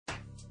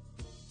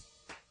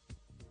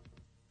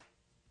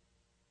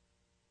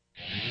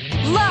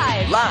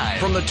Live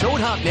from the Toad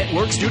Hop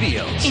Network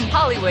studios. In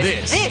Hollywood,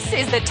 This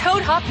is the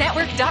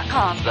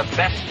ToadHopNetwork.com. The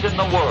best in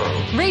the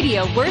world.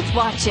 Radio worth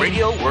watching.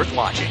 Radio worth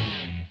watching.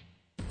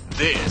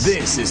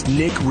 This is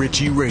Nick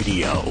Ritchie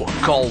Radio.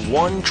 Call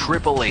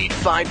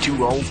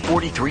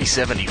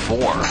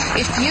 1-888-520-4374.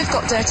 If you've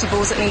got dirty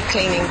balls that need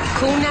cleaning,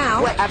 call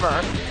now.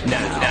 Whatever.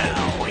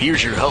 Now,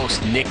 here's your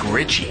host, Nick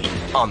Ritchie,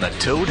 on the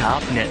Toad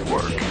Hop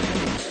Network.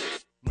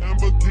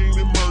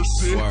 Lamborghini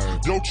Mercy.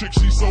 Yo, chick,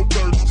 she so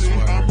thirsty.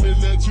 I'm in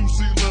that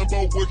 2C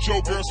Lambo with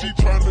your girl, she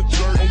trying to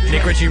jerk me.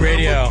 Nick Ritchie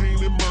Radio.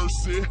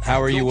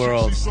 How are you,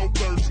 world?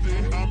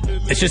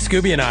 It's just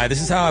Scooby and I.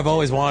 This is how I've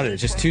always wanted it.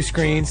 Just two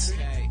screens,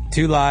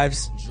 two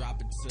lives,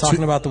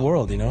 talking about the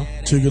world, you know?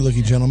 Two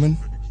good-looking gentlemen.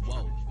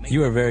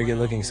 You are very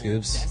good-looking,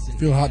 Scoobs.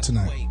 Feel hot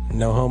tonight.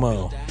 No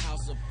homo.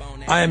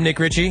 I am Nick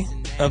Ritchie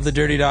of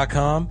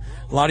TheDirty.com.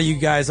 A lot of you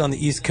guys on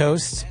the East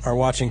Coast are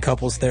watching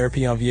Couples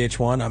Therapy on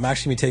VH1. I'm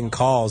actually going to be taking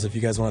calls if you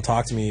guys want to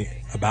talk to me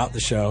about the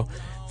show.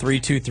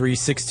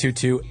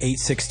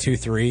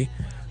 323-622-8623.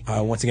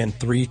 Once again,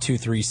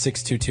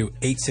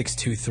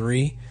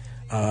 323-622-8623.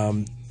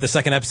 The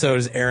second episode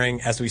is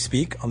airing as we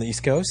speak on the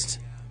East Coast.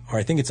 Or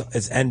I think it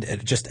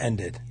just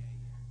ended.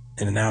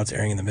 And now it's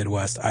airing in the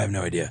Midwest. I have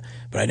no idea.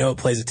 But I know it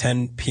plays at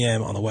 10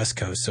 p.m. on the West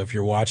Coast. So if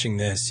you're watching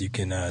this, you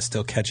can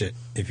still catch it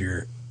if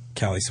you're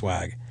Cali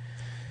Swag.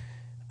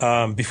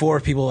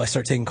 Before I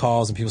start taking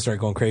calls and people start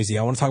going crazy,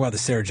 I want to talk about the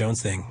Sarah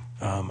Jones thing.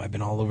 I've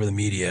been all over the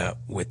media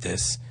with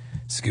this,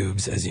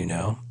 Scoobs, as you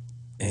know.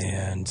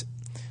 And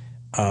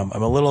I'm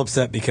a little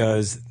upset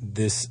because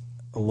this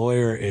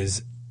lawyer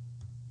is...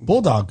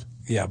 Bulldog.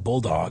 Yeah,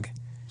 Bulldog.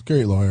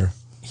 Great lawyer.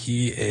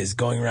 He is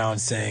going around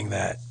saying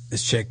that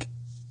this chick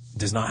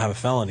does not have a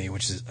felony,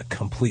 which is a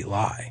complete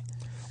lie.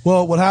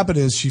 Well, what happened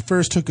is she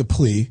first took a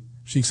plea.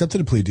 She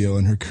accepted a plea deal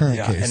in her current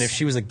case. And if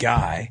she was a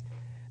guy,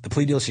 the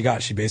plea deal she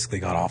basically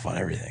got off on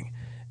everything.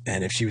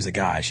 And if she was a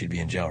guy, she'd be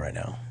in jail right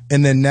now.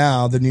 And then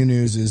now, the new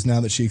news is now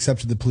that she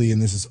accepted the plea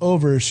and this is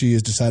over, she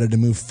has decided to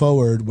move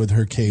forward with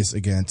her case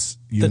against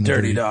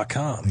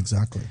TheDirty.com.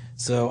 Exactly.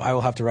 So I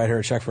will have to write her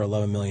a check for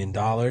 $11 million.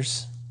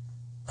 That's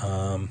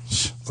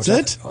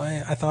it?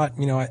 I thought,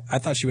 I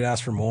thought she would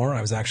ask for more.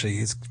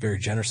 It's very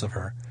generous of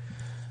her.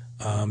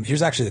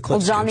 Here's actually the clip.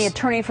 Well, John, the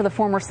attorney for the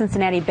former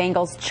Cincinnati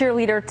Bengals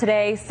cheerleader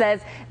today says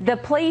the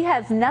plea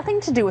has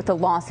nothing to do with the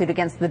lawsuit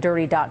against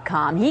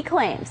TheDirty.com. He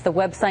claims the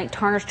website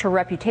tarnished her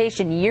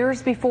reputation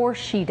years before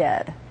she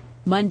did.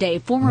 Monday,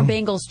 former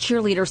Bengals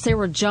cheerleader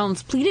Sarah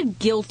Jones pleaded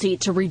guilty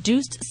to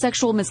reduced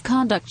sexual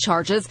misconduct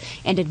charges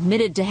and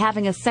admitted to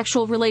having a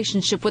sexual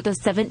relationship with a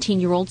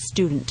 17-year-old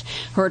student.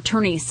 Her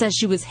attorney says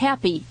she was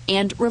happy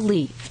and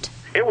relieved.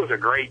 It was a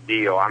great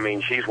deal. I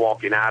mean, she's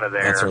walking out of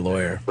there. That's her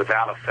lawyer.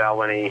 Without a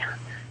felony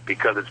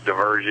because it's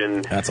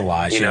diversion. That's a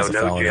lie. She has a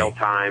no felony. Jail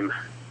time,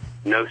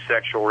 no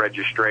sexual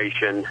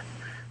registration.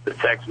 The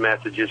text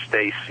messages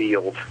stay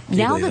sealed.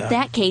 Now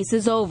that case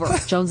is over,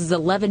 Jones's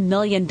 $11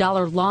 million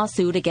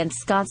lawsuit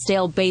against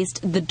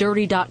Scottsdale-based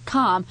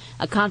TheDirty.com,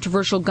 a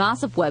controversial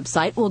gossip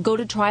website, will go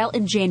to trial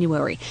in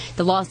January.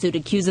 The lawsuit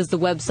accuses the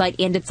website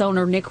and its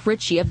owner, Nick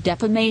Ritchie, of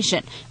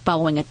defamation,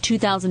 following a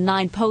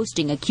 2009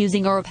 posting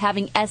accusing her of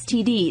having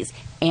STDs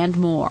and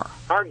more.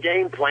 Our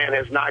game plan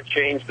has not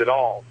changed at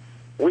all.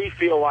 We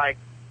feel like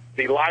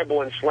the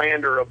libel and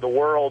slander of the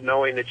world,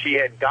 knowing that she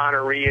had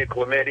gonorrhea,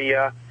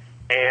 chlamydia,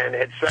 and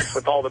had sex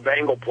with all the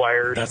Bengal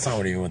players. That's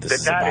not even what this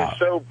is about. about. Is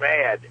so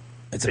bad.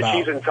 It's that about,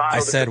 she's entitled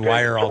I said, to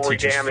why are all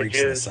compensatory teachers freaks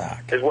in the damages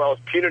sack? as well as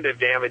punitive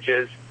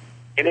damages,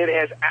 and it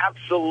has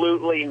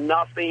absolutely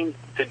nothing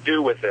to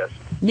do with this.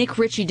 Nick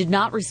Ritchie did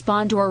not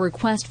respond to our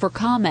request for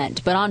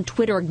comment, but on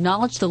Twitter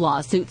acknowledged the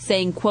lawsuit,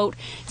 saying, quote,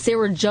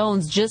 Sarah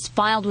Jones just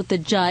filed with the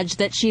judge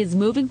that she is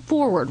moving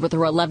forward with her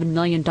 $11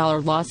 million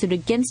lawsuit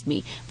against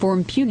me for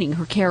impugning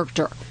her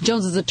character.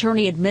 Jones's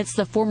attorney admits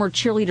the former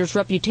cheerleader's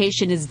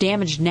reputation is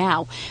damaged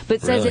now, but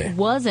says it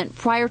wasn't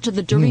prior to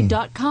the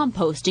Dirty.com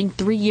posting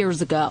 3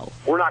 years ago.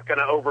 We're not going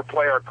to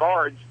overplay our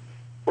cards.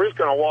 We're just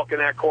going to walk in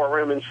that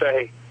courtroom and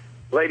say,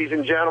 ladies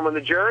and gentlemen,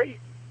 the jury,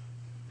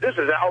 this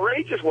is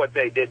outrageous what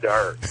they did to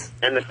her.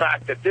 And the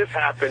fact that this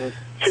happened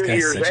 2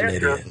 years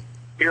after,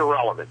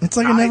 irrelevant. It's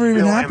like it never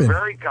even happened. I'm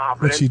very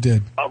confident what she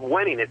did. Of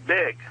winning it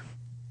big.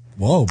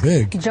 Whoa,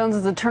 big.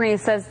 Jones's attorney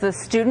says the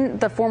student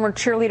the former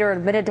cheerleader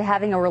admitted to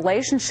having a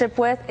relationship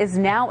with is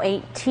now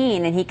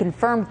 18, and he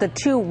confirmed the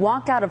two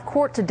walked out of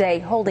court today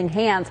holding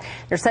hands.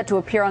 They're set to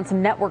appear on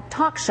some network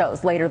talk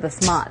shows later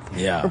this month.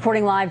 Yeah.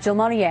 Reporting live, Jill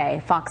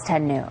Monier, Fox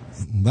 10 News.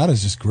 That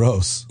is just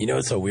gross. You know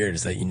what's so weird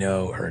is that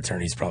her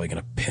attorney's probably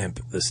going to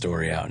pimp the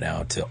story out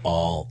now to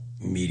all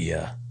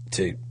media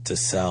to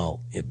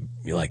sell it.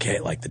 You're like, hey,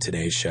 like the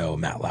Today Show,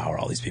 Matt Lauer,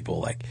 all these people,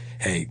 like,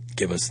 hey,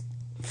 give us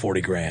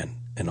 $40,000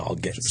 and I'll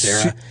get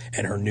Sarah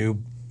and her new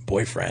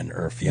boyfriend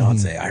or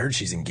fiance. I heard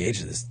she's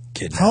engaged to this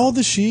kid now. How old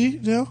is she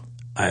now?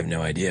 I have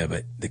no idea,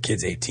 but the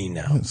kid's 18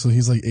 now. So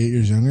he's like 8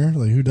 years younger?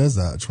 Like, who does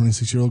that? A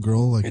 26-year-old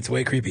girl? Like, it's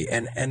way creepy.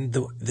 And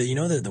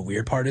the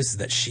weird part is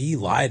that she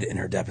lied in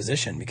her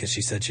deposition because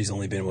she said she's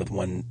only been with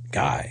one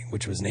guy,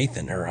 which was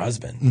Nathan, her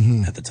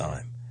husband at the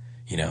time.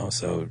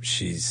 So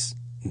she's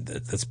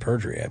That's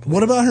perjury, I believe.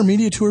 What about her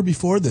media tour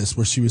before this,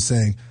 where she was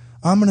saying,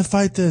 "I'm going to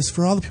fight this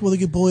for all the people that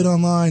get bullied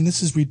online.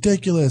 This is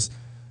ridiculous."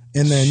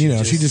 And then,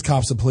 she just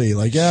cops a plea.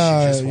 Like, she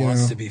just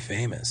wants to be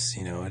famous.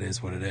 It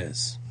is what it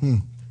is.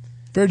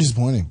 Very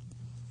disappointing.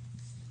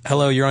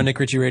 Hello, you're on Nick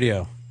Ritchie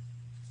Radio.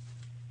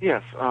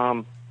 Yes.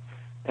 Am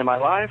I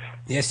live?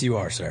 Yes, you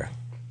are, sir.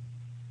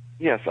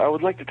 Yes, I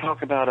would like to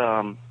talk about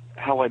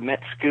how I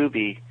met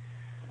Scooby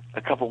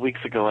a couple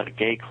weeks ago at a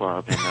gay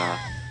club.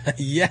 And,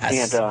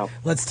 yes. And,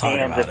 let's talk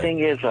about it. And the thing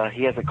is,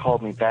 he hasn't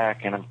called me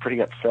back, and I'm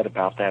pretty upset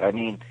about that. I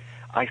mean,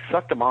 I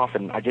sucked him off,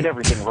 and I did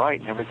everything right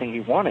and everything he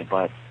wanted,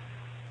 but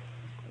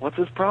what's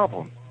his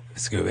problem?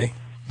 Scooby.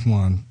 Come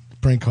on.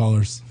 Prank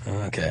callers.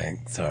 Okay.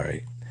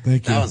 Sorry.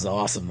 Thank you. That was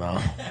awesome, though.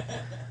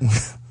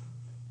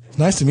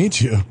 Nice to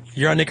meet you.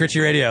 You're on Nick Ritchie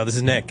Radio. This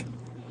is Nick.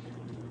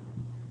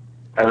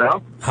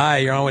 Hello? Hi,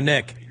 you're on with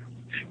Nick.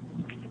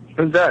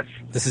 Who's this?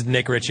 This is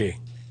Nick Ritchie.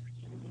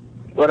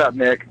 What up,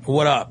 Nick?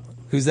 What up?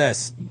 Who's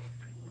this?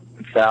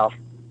 Sal.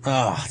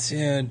 Oh,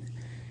 dude.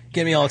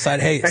 Get me all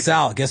excited. Hey,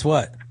 Sal, guess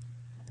what?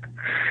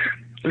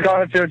 Just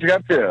calling to see what you're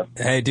up to.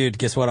 Hey, dude,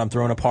 guess what? I'm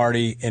throwing a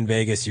party in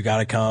Vegas. You got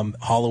to come.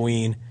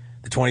 Halloween,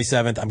 the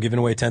 27th. I'm giving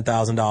away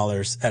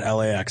 $10,000 at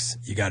LAX.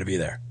 You got to be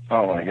there.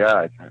 Oh, my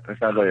God. That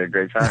sounds like a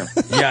great time.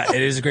 Yeah,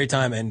 it is a great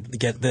time. And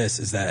get this,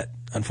 is that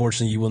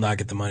unfortunately you will not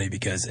get the money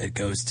because it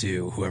goes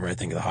to whoever I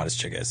think the hottest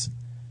chick is.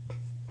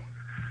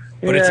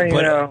 But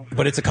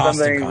but it's a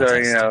costume some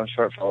things contest. are,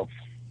 shortfalls.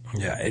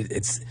 Yeah,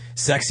 it's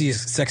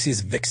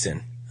sexiest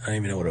vixen. I don't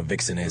even know what a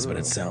vixen is, but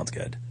it sounds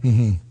good.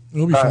 Mm-hmm.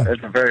 It'll be fun.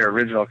 It's a very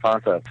original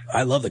concept.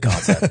 I love the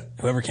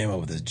concept. Whoever came up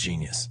with this is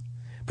genius.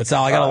 But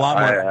Sal, I got a lot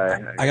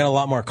more. I got a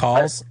lot more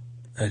calls.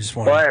 I just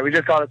want. Well, we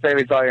just called to say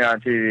we saw you on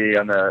TV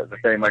on the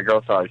thing my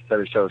girl saw. She said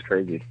the show was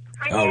crazy.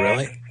 Oh,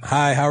 really?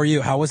 Hi, how are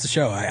you? How was the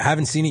show? I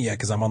haven't seen it yet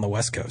because I'm on the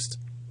West Coast.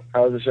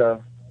 How was the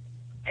show?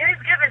 It was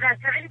good, but that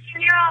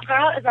 17-year-old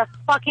girl is a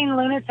fucking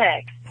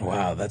lunatic.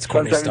 Wow, that's Some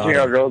Courtney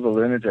 17-year-old girl's a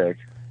lunatic.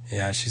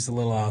 Yeah, she's a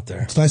little out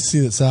there. It's nice to see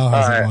that Sal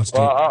hasn't watched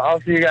well, it.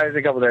 I'll see you guys in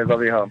a couple days. I'll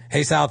be home.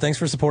 Hey, Sal, thanks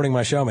for supporting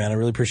my show, man. I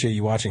really appreciate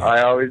you watching it.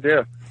 I always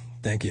do.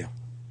 Thank you.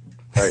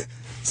 Right.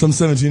 Some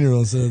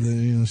 17-year-old said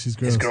that she's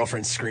gross. His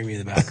girlfriend's screaming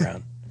in the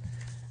background.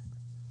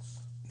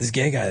 This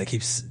gay guy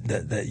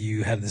that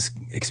you had this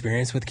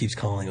experience with keeps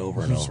calling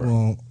over and over.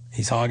 Well,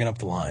 he's hogging up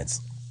the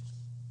lines.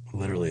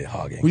 Literally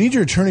hogging. We need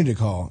your attorney to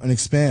call and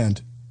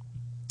expand.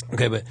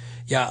 Okay, but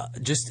yeah,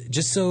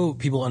 just so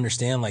people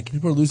understand, like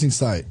people are losing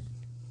sight.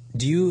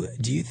 Do you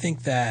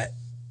think that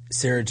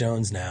Sarah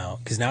Jones now,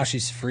 because now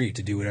she's free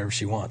to do whatever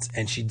she wants,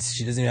 and she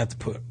doesn't even have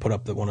to put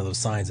up one of those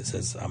signs that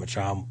says I'm a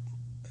child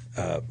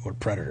or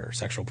predator,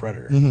 sexual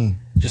predator.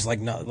 Mm-hmm. Just like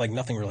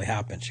nothing really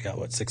happened. She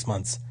got 6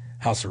 months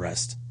house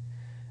arrest,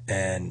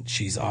 and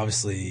she's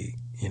obviously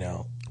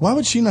Why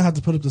would she not have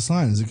to put up the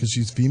sign? Is it because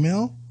she's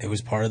female? It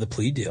was part of the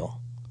plea deal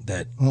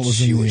that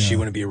she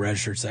wouldn't be a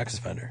registered sex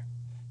offender.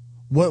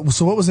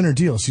 So what was in her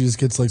deal? She just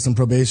gets some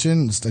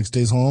probation,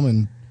 stays home,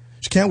 and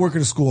she can't work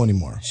at a school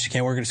anymore. She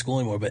can't work at a school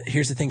anymore. But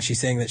here's the thing: she's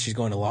saying that she's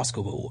going to law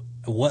school.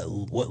 But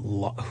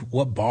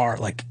what bar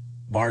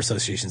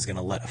association is going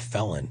to let a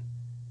felon?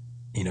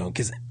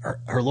 Because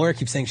her lawyer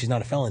keeps saying she's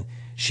not a felon.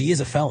 She is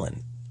a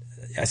felon.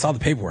 I saw the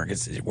paperwork.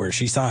 It's where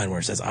she signed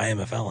where it says I am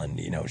a felon.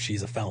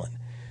 She's a felon.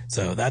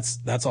 So that's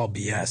all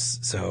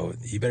BS. So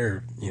you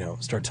better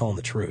start telling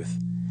the truth.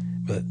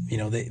 But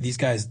these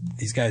guys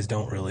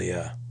don't really.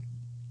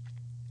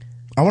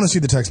 I want to see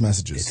the text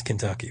messages. It's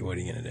Kentucky. What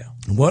are you going to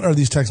do? What are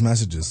these text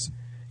messages?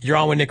 You're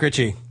on with Nick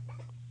Ritchie.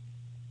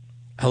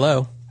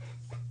 Hello.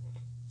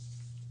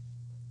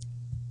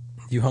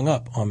 You hung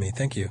up on me.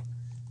 Thank you.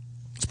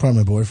 It's probably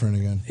my boyfriend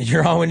again.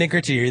 You're on with Nick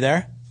Ritchie. Are you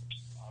there?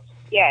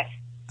 Yes.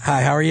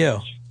 Hi, how are you?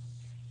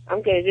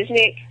 I'm good. Is this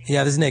Nick?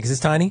 Yeah, this is Nick. Is this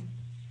Tiny?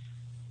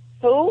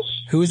 Who?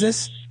 Who is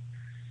this?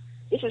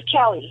 This is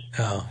Kelly.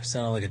 Oh,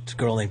 sounded like a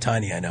girl named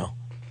Tiny I know.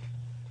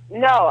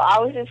 No, I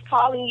was just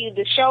calling you.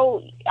 The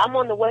show, I'm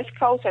on the West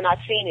Coast, and I've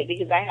seen it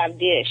because I have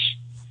Dish.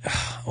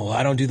 Well,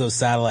 I don't do those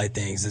satellite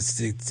things.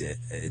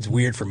 It's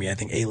weird for me. I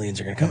think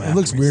aliens are going to come out. It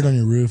looks weird on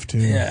your roof, too.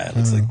 Yeah, it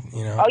looks like,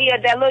 Oh, yeah,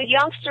 that little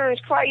youngster is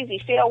crazy.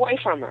 Stay away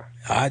from her.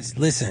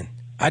 Listen,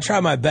 I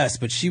tried my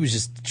best, but she was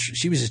just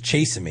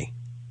chasing me.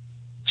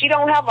 She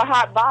don't have a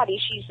hot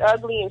body. She's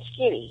ugly and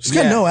skinny. She's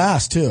got no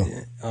ass, too.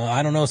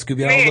 I don't know,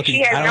 Scooby.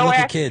 I don't look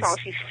at kids.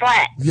 She's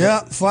flat.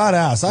 Yeah, flat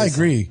ass. I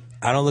agree.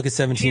 I don't look at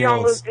 17-year-olds. She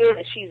don't look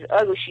good. She's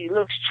ugly. She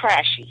looks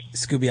trashy.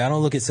 Scooby, I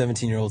don't look at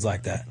 17-year-olds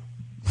like that.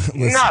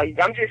 No,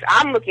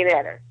 I'm looking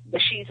at her,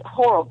 but she's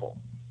horrible.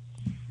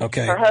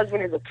 Okay. Her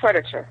husband is a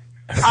predator.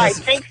 All right,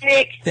 thanks,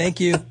 Nick. Thank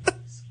you.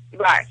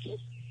 Bye.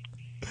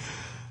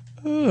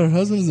 Oh, her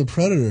husband is a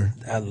predator.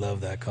 I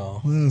love that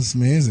call. That's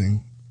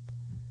amazing.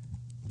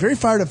 Very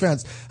fire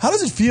defense. How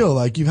does it feel?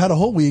 Like you've had a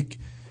whole week.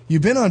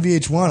 You've been on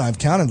VH1. I've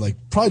counted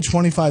probably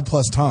 25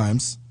 plus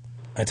times.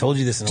 I told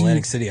you this in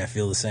Atlantic City. I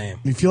feel the same.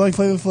 You feel like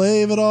Flavor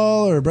Flav at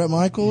all, or Bret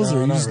Michaels, or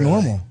are you just really.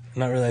 normal?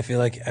 Not really. I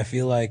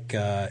feel like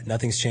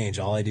nothing's changed.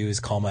 All I do is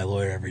call my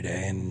lawyer every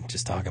day and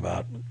just talk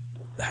about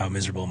how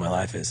miserable my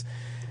life is.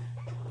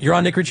 You're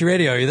on Nick Ritchie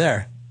Radio. Are you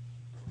there?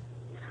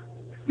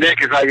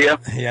 Nick, is that you?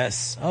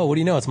 Yes. Oh, what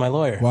do you know? It's my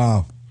lawyer.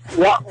 Wow.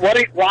 Why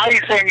are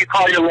you saying you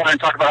call your lawyer and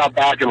talk about how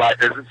bad your life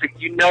is?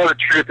 You know the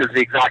truth is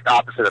the exact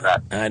opposite of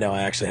that. I know.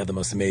 I actually have the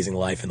most amazing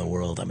life in the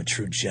world. I'm a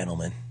true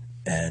gentleman,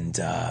 and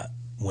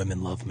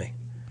women love me.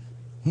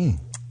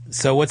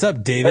 So what's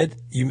up, David?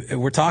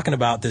 We're talking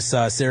about this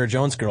Sarah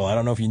Jones girl. I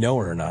don't know if you know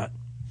her or not.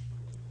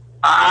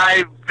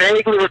 I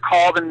vaguely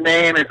recall the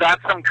name. Is that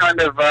some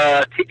kind of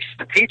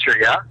teacher,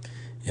 yeah?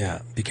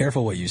 Yeah. Be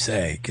careful what you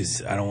say,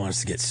 because I don't want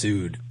us to get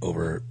sued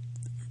over,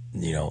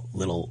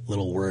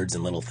 little words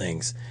and little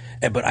things.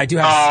 But I do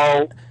have...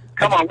 Oh,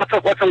 come on. What's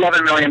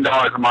 $11 million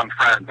among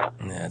friends?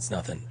 Yeah, it's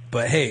nothing.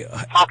 But hey...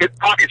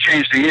 Pocket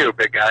change to you,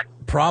 big guy.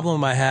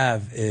 Problem I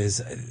have is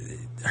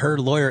her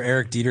lawyer,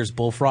 Eric Dieter's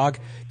Bullfrog,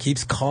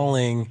 keeps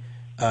telling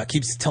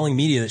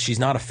media that she's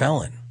not a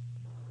felon.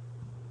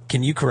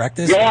 Can you correct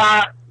this?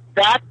 Yeah,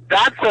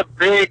 that's a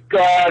big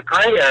gray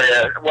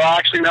area. Well,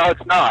 actually, no,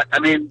 it's not. I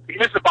mean,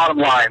 here's the bottom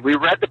line. We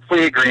read the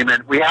plea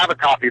agreement. We have a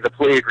copy of the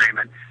plea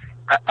agreement.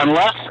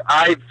 Unless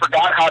I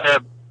forgot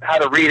how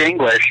to read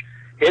English,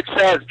 it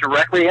says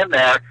directly in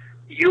there,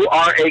 you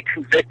are a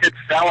convicted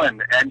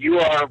felon, and you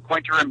are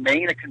going to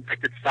remain a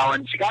convicted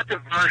felon. She got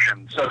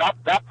diversion, so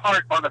that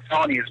part on the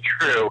felony is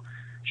true.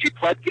 She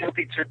pled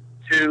guilty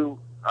to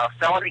a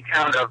felony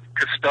count of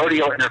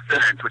custodial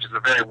interference, which is a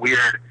very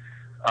weird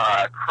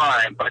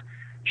crime, but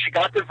she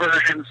got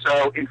diversion,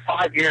 so in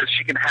 5 years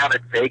she can have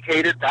it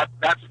vacated.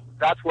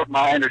 That's what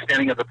my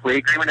understanding of the plea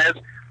agreement is.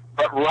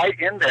 But right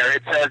in there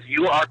it says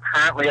you are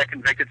currently a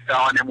convicted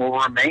felon and will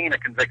remain a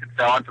convicted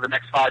felon for the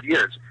next 5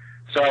 years.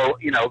 So,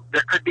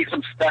 there could be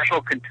some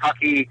special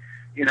Kentucky,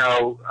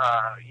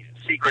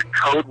 secret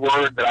code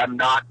word that I'm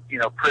not,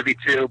 privy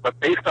to. But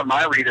based on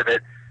my read of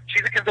it,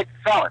 she's a convicted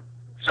felon.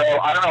 So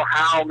I don't know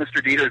how Mr.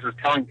 Dieters is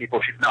telling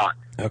people she's not.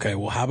 Okay,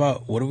 well, how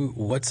about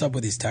what's up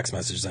with these text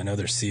messages? I know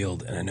they're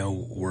sealed, and I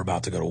know we're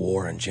about to go to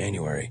war in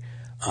January.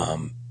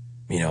 I'm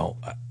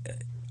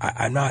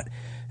not.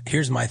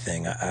 Here's my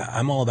thing.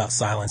 I'm all about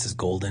silence is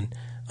golden.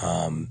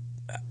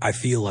 I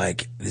feel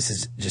like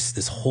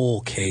this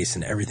whole case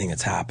and everything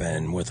that's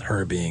happened with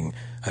her being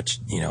a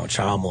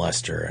child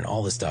molester and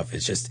all this stuff.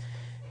 It's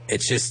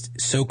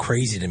just so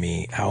crazy to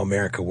me how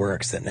America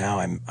works that now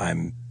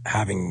I'm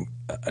having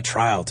a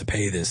trial to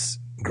pay this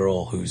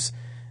girl who's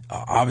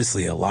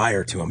obviously a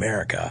liar to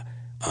America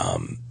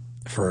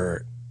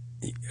for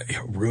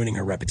ruining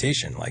her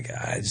reputation. Like,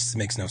 it just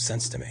makes no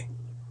sense to me.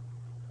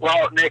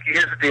 Well, Nick,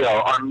 here's the deal.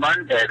 On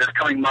Monday, this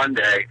coming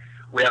Monday,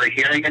 we have a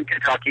hearing in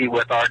Kentucky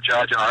with our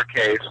judge in our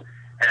case,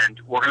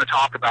 and we're going to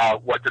talk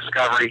about what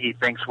discovery he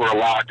thinks we're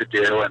allowed to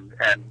do, and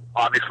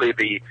obviously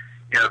the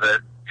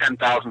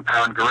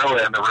 10,000-pound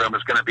gorilla in the room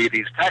is going to be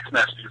these text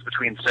messages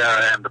between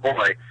Sarah and the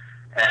boy,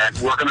 and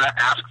we're going to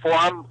ask for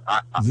them.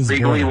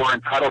 Legally, we're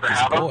entitled to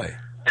have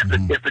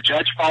them. If the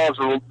judge follows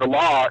the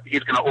law,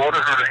 he's going to order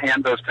her to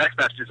hand those text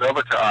messages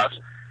over to us.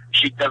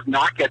 She does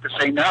not get to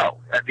say no.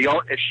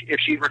 If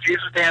she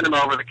refuses to hand them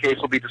over, the case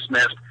will be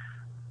dismissed,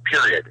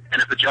 period.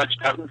 And if the judge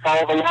doesn't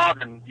follow the law,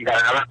 then you got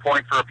another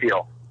point for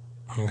appeal.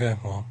 Okay,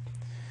 well,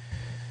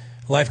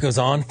 life goes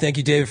on. Thank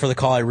you, David, for the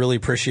call. I really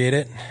appreciate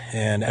it.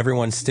 And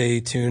everyone stay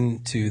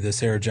tuned to the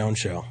Sarah Jones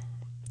Show.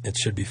 It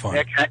should be fun.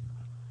 Nick,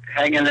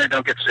 hang in there.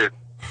 Don't get sued.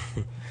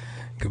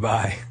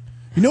 Goodbye.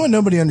 You know what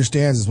nobody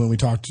understands is when we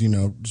talk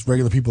to, just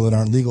regular people that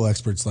aren't legal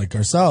experts like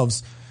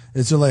ourselves,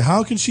 is they're like,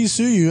 how can she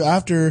sue you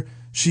after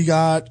she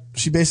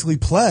basically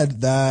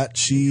pled that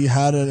she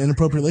had an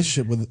inappropriate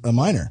relationship with a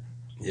minor?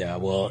 Yeah,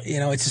 well,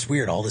 it's just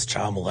weird. All this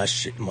child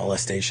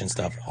molestation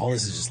stuff, all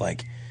this is just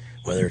like,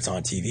 whether it's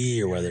on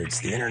TV or whether it's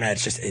the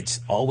internet, it's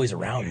always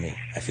around me.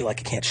 I feel like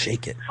I can't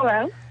shake it.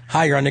 Hello.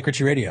 Hi, you're on Nick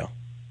Ritchie Radio.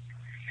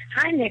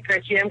 Hi, Nick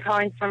Ritchie. I'm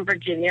calling from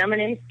Virginia. My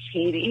name's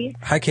Katie.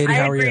 Hi, Katie.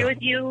 How are you? I agree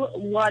with you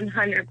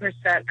 100%.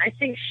 I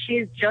think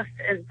she's just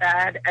as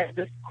bad as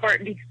this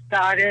Courtney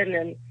Stodden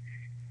and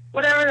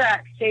whatever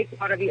that fake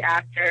wannabe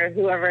actor,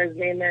 whoever his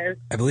name is.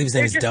 I believe his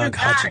name is Doug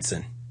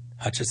Hutchinson.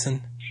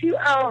 Hutchison?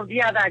 Oh,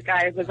 yeah, that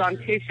guy was on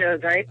 2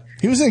 shows, right?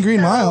 He was in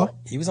Green Mile.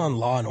 He was on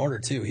Law and Order,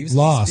 too. He was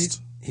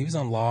Lost. He was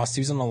on Lost.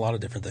 He was on a lot of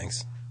different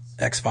things.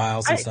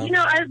 X-Files and stuff.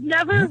 I've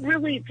never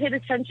really paid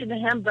attention to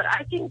him, but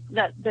I think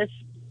that this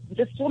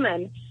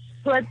woman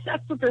who had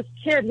sex with this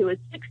kid who was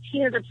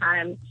 16 at the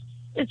time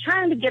is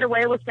trying to get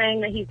away with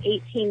saying that he's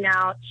 18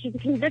 now. She's a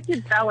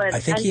convicted felon. I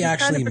think and he she's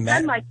actually trying to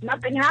pretend like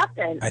nothing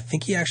happened. I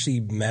think he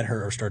actually met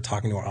her or started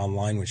talking to her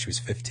online when she was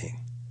 15.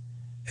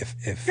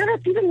 If No,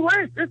 that's even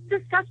worse. That's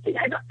disgusting.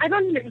 I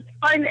don't even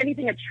find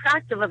anything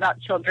attractive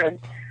about children.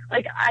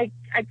 Like, I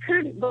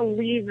couldn't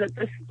believe that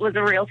this was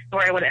a real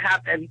story when it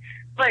happened.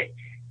 But,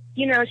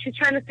 she's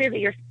trying to say that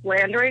you're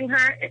slandering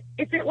her.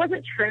 If it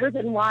wasn't true,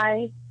 then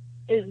why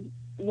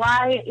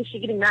is she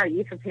getting mad at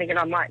you for putting it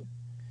online?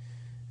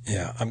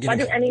 Yeah, Why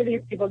do any of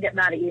these people get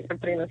mad at you for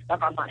putting this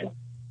stuff online?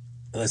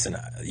 Listen,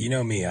 you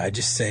know me. I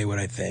just say what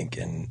I think,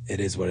 and it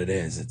is what it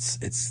is.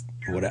 It's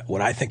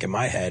what I think in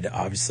my head.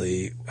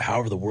 Obviously,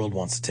 however the world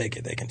wants to take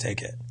it, they can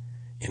take it.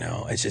 You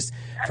know, it's just,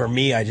 for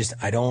me, I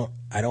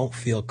don't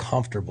feel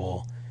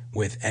comfortable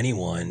with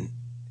anyone.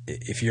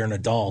 If you're an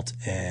adult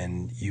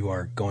and you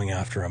are going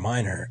after a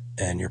minor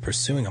and you're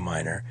pursuing a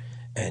minor,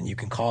 and you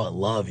can call it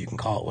love, you can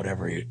call it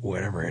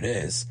whatever it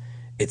is,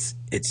 it's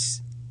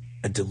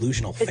a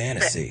delusional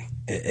fantasy.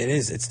 It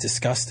is. It's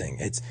disgusting.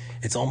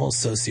 It's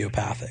almost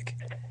sociopathic.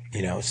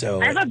 You know, so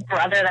I have a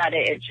brother that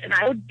age, and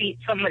I would beat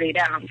somebody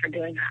down for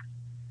doing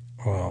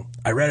that. Well,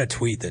 I read a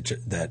tweet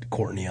that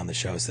Courtney on the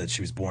show said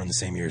she was born the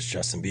same year as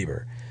Justin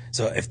Bieber.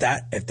 So if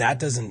that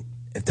doesn't,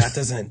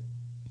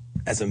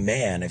 as a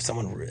man, if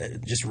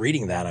someone just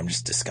reading that, I'm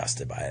just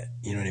disgusted by it.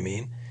 You know what I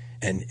mean?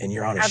 And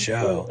you're on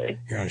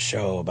a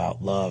show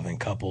about love and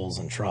couples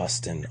and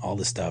trust and all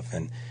this stuff.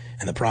 And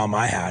the problem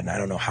I had, and I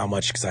don't know how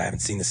much because I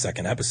haven't seen the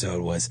second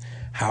episode, was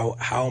how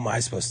am I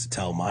supposed to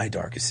tell my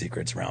darkest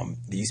secrets around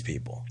these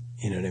people?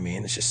 You know what I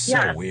mean? It's just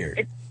so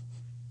weird.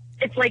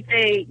 It's like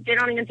they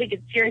don't even take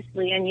it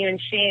seriously, and you and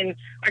Shane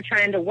are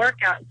trying to work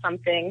out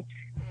something,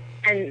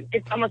 and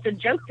it's almost a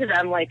joke to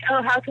them, like,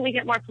 oh, how can we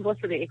get more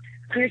publicity?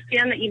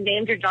 Understand that you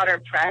named your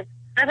daughter Press.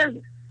 That has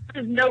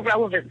no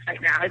relevance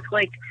right now. It's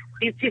like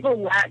these people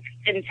lack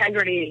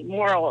integrity,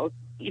 morals,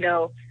 you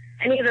know,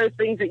 any of those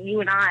things that you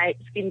and I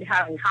seem to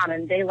have in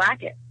common, they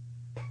lack it.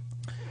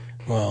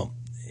 Well,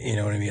 you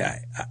know what I mean?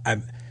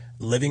 I'm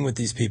living with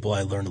these people.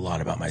 I learned a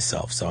lot about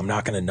myself, so I'm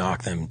not going to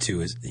knock them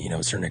to a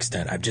certain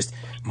extent. I've just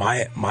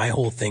my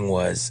whole thing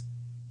was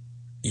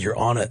you're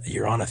in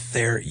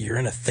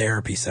a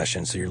therapy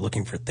session, so you're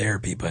looking for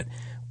therapy. But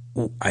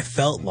I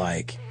felt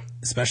like,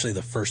 especially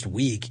the first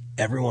week,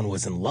 everyone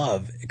was in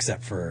love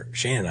except for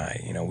Shane and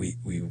I. You know, we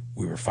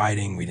were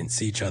fighting, we didn't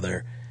see each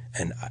other,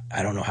 and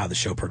I don't know how the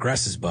show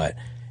progresses, but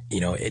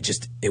you know,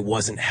 it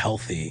wasn't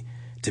healthy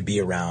to be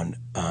around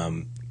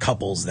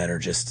couples that are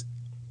just,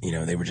 you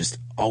know, they were just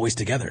always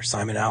together.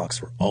 Simon and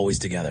Alex were always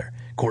together.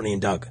 Courtney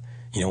and Doug,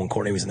 you know, when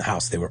Courtney was in the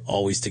house, they were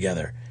always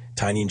together.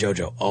 Tiny and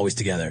JoJo, always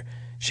together.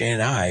 Shane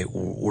and I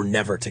were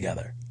never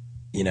together,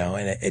 you know,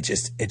 and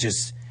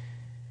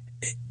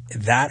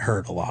that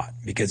hurt a lot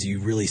because you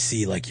really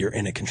see like you're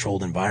in a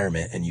controlled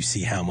environment and you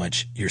see how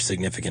much your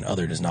significant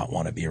other does not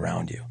want to be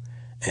around you.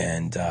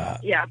 And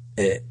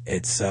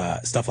it's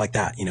stuff like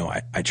that. You know,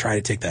 I try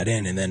to take that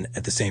in, and then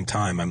at the same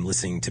time, I'm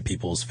listening to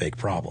people's fake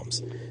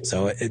problems.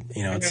 So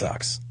it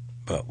sucks.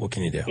 But what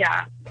can you do?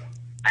 Yeah.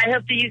 I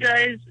hope that you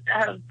guys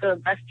have the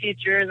best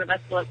future and the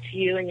best luck to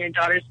you, and your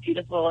daughter's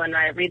beautiful, and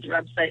I read the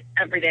website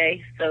every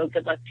day, so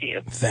good luck to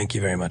you. Thank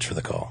you very much for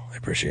the call. I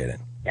appreciate it.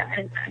 Yeah,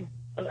 anytime.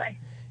 Bye-bye.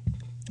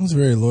 I was a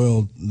very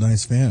loyal,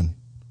 nice fan.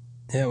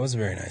 Yeah, it was a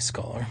very nice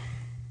caller.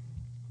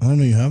 I don't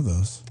know you have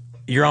those.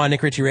 You're on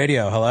Nick Ritchie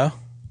Radio. Hello?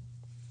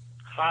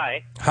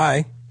 Hi.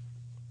 Hi.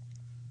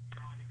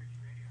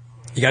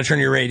 You got to turn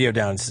your radio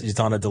down. It's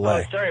on a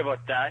delay. Oh, sorry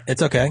about that.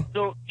 It's okay.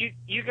 So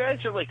you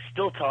guys are like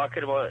still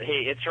talking about.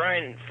 Hey, it's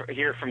Ryan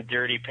here from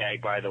Dirty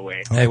Peg, by the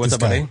way. Hey, what's up,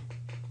 buddy?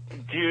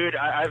 Dude,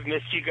 I've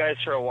missed you guys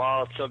for a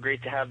while. It's so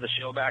great to have the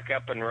show back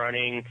up and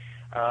running.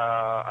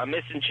 I'm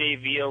missing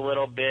JV a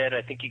little bit.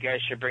 I think you guys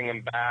should bring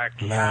him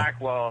back. No. Hack,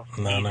 well,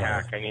 No.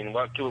 Hack. I mean,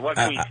 what can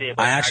we say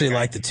about I actually that guy?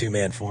 like the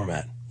two-man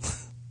format.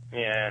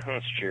 Yeah,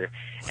 that's true.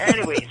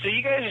 Anyway, so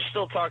you guys are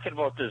still talking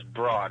about this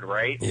broad,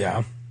 right?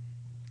 Yeah.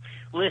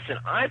 Listen,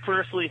 I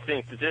personally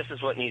think that this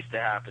is what needs to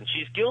happen.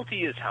 She's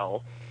guilty as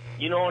hell.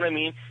 You know what I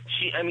mean?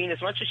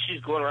 As much as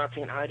she's going around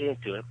saying, I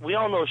didn't do it, we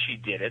all know she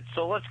did it,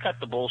 so let's cut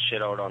the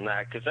bullshit out on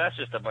that, because that's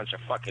just a bunch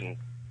of fucking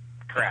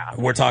crap.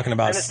 We're talking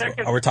about the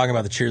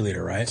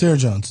cheerleader, right? Sarah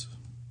Jones.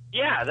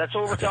 Yeah, that's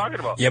what we're talking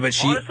about. Yeah, but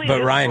Honestly,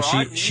 Ryan,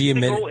 broad she needs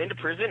admitted to go into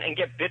prison and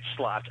get bitch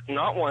slapped,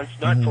 not once,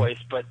 not twice,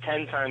 but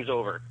 10 times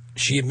over.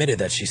 she admitted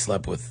that she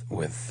slept with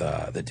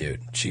the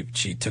dude.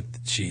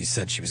 She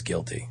said she was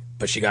guilty,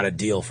 but she got a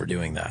deal for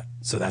doing that,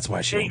 so that's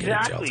why she didn't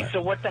get jail time.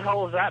 So what the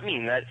hell does that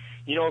mean? That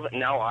that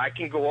now I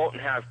can go out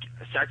and have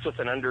sex with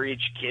an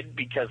underage kid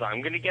because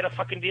I'm going to get a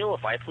fucking deal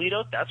if I plead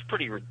out? That's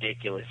pretty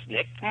ridiculous,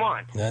 Nick. Come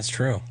on. That's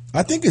true.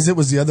 I think as it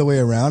was the other way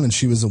around and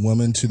she was a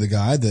woman to the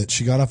guy, that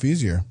she got off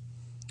easier.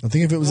 I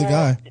think if it was a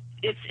guy.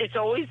 It's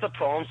always the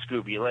problem,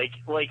 Scooby.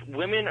 Like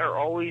women are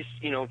always,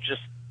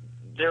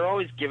 they're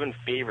always given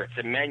favorites.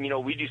 And men,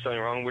 we do something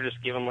wrong, we're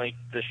just given like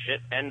the shit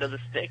end of the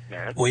stick,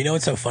 man. Well,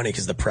 it's so funny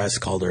because the press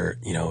called her,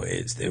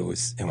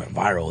 it went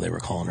viral. They were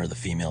calling her the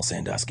female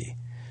Sandusky.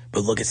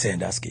 But look at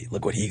Sandusky.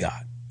 Look what he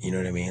got. You know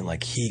what I mean?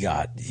 Like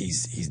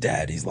he's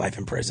dead. He's life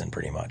in prison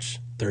pretty much.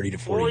 30 to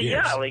 40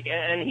 years. Well,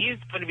 yeah, and he's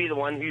going to be the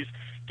one who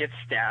gets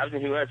stabbed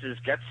and who has his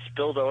guts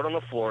spilled out on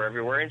the floor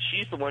everywhere, and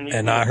she's the one who's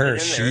and not her.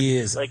 She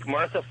is like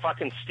Martha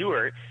fucking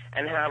Stewart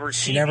and have her.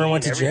 She never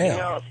went to jail.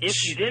 Else, if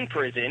she's in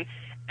prison.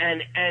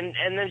 And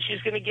then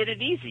she's going to get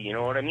it easy, you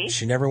know what I mean?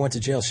 She never went to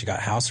jail. She got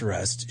house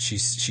arrest.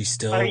 She's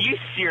still... Are you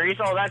serious?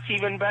 Oh, that's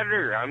even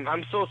better.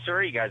 I'm so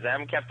sorry, guys. I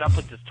haven't kept up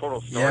with this total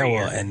story.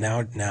 Yeah, well, and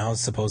now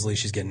supposedly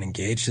she's getting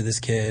engaged to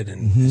this kid,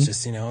 and it's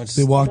just, it's...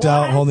 They walked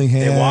out holding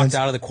hands. They walked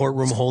out of the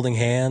courtroom holding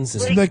hands.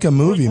 It's like a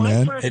movie,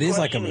 man. It is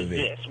like a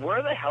movie.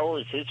 Where the hell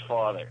is his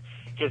father?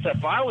 Because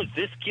if I was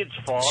this kid's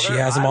father, she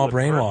has him all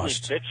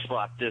brainwashed. Bitch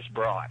slap this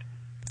broad.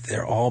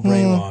 They're all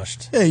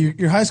brainwashed. Yeah,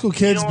 your high school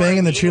kids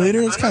banging the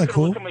cheerleader. It's kind of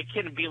cool. Look at my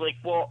kid and be like,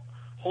 well,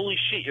 holy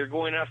shit, you're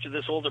going after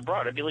this older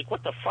broad. I'd be like,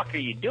 what the fuck are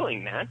you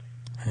doing, man?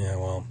 Yeah,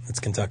 well, it's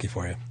Kentucky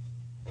for you.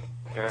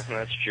 Yeah,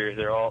 that's true.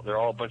 They're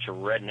all a bunch of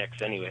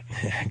rednecks anyway.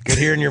 Good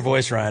hearing your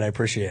voice, Ryan. I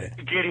appreciate it.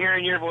 Good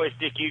hearing your voice,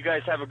 Dick. You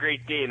guys have a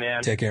great day,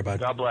 man. Take care,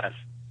 bud. God bless.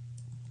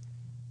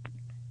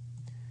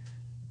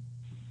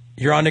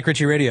 You're on Nick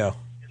Ritchie Radio.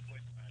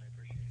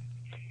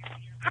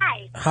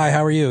 Hi. Hi,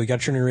 how are you? You got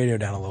to turn your radio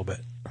down a little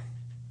bit.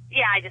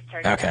 Yeah, I just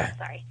turned it Okay. down.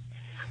 Sorry.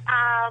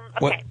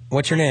 Okay.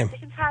 What's your name? I'm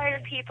sick and tired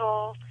of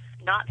people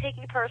not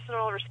taking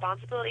personal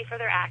responsibility for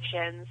their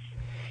actions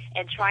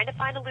and trying to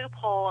find a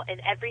loophole in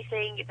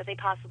everything that they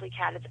possibly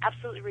can. It's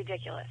absolutely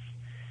ridiculous.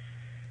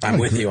 I'm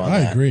with you on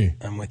that. I agree.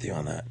 I'm with you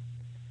on that.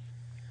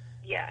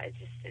 Yeah,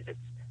 it's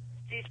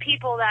these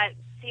people that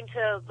seem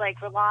to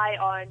rely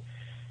on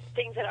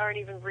things that aren't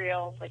even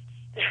real. Like,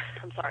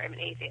 I'm sorry, I'm an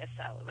atheist,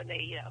 so when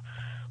they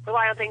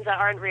rely on things that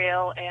aren't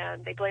real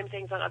and they blame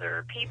things on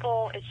other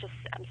people, it's just,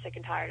 I'm sick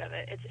and tired of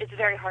it. It's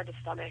very hard to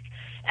stomach,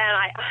 and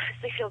I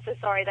honestly feel so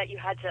sorry that you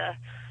had to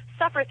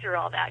suffer through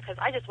all that, because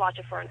I just watch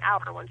it for an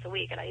hour once a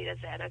week, and I eat a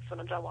Xanax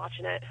when I'm done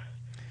watching it.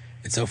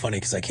 It's so funny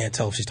because I can't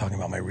tell if she's talking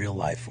about my real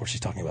life or she's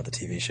talking about the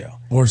TV show.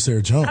 Or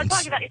Sarah Jones. I'm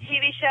talking about your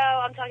TV show.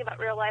 I'm talking about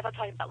real life. I'm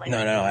talking about No,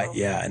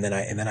 and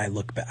then I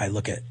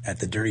look at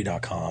the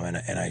dirty.com and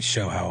I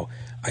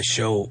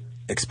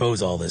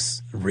expose all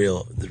this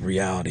the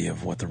reality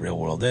of what the real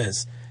world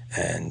is,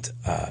 and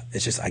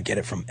it's just I get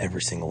it from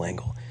every single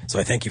angle. So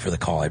I thank you for the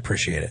call. I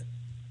appreciate it.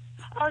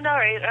 Oh, no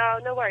worries.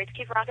 No worries.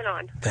 Keep rocking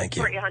on. Thank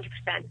you. Support you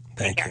 100%.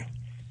 Thank you.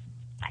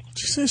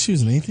 Did you say she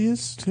was an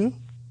atheist too?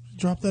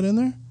 Drop that in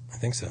there. I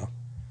think so.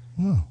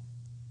 Oh.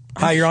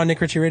 Hi, you're on Nick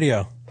Ritchie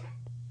Radio.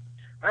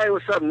 Hey,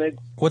 what's up, Nick?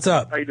 What's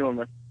up? How you doing,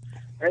 man?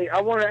 Hey,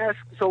 I want to ask.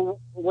 So,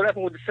 what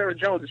happened with Sarah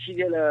Jones? Did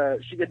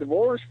she get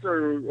divorced,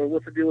 or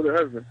what's the deal with her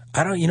husband?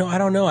 I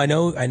don't know. I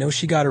know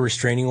she got a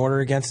restraining order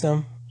against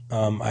him.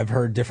 I've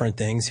heard different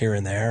things here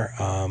and there.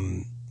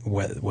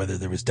 Whether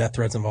there was death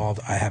threats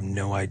involved, I have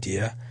no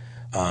idea.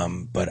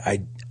 But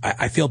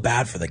I feel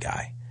bad for the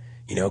guy,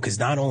 because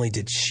not only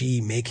did she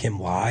make him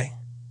lie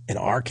in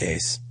our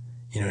case,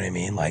 you know what I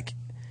mean?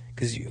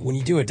 Because when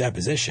you do a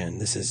deposition,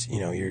 this is,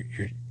 you're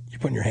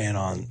putting your hand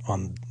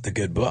on the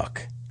good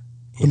book.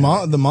 The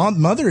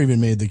mother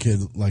even made the kid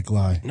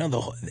lie.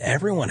 No,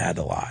 everyone had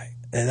to lie.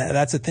 And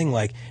that's the thing.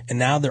 And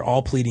now they're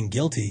all pleading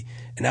guilty.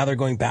 And now they're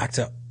going back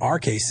to our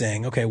case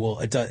saying, okay, well,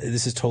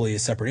 this is totally a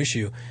separate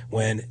issue.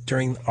 When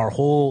during our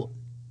whole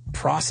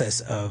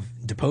process of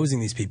deposing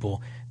these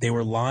people, they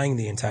were lying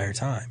the entire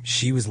time.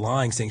 She was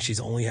lying, saying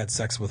she's only had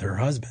sex with her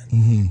husband.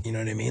 Mm-hmm. You know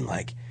what I mean?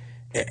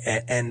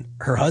 And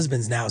her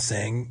husband's now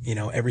saying,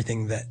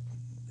 everything that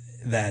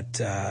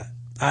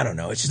I don't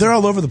know. It's just they're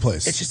all over the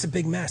place. It's just a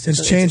big mess.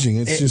 It's changing.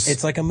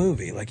 It's like a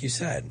movie, like you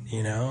said,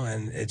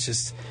 and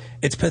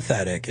it's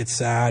pathetic. It's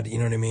sad. You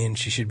know what I mean?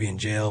 She should be in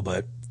jail,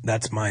 but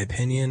that's my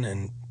opinion.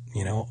 And,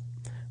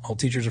 all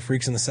teachers are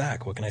freaks in the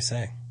sack. What can I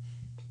say?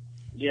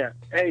 Yeah.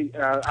 Hey,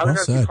 I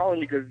was actually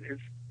calling you because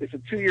it's a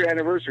 2-year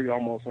anniversary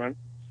almost, man.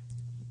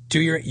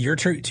 2 year? Your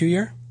 2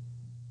 year?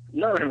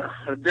 No.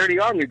 A Dirty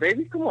Army,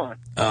 baby. Come on.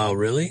 Oh,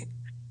 really?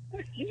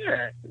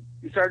 Yeah.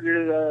 You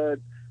started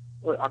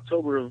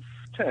October of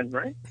 10,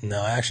 right?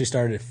 No, I actually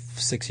started it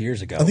 6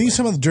 years ago. I think you're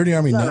talking about the Dirty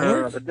Army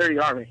Network. No, the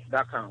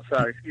DirtyArmy.com.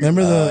 Sorry.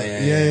 Remember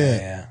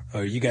yeah.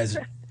 Oh, you guys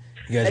are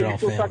all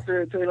still family. talk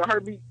to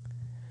Heartbeat?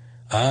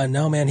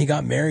 No, man, he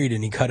got married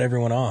and he cut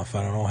everyone off.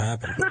 I don't know what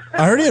happened.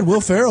 I heard he had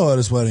Will Ferrell at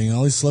his wedding and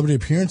all these celebrity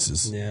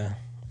appearances. Yeah,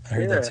 I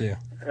heard that too.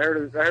 I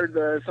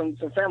heard some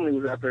family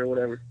was out there or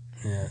whatever.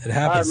 Yeah, it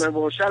happens. All right,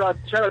 man. Well, shout out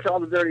to all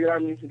the Dirty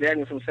Army.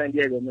 Daniel from San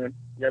Diego, man.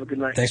 You have a good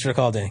night. Thanks for the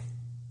call, Danny.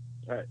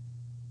 All right.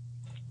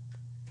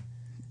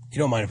 You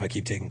don't mind if I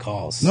keep taking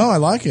calls? No, I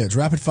like it. It's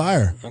rapid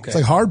fire. Okay. It's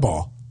like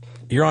hardball.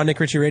 You're on Nick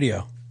Ritchie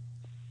Radio.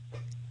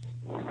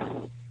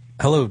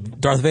 Hello,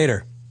 Darth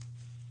Vader.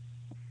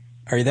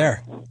 Are you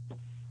there?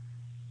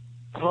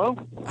 Hello?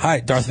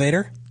 Hi, Darth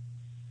Vader.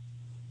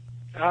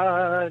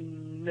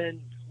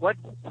 What?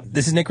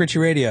 This is Nick Ritchie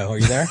Radio. Are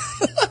you there?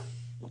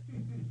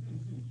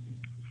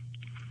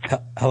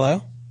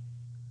 Hello?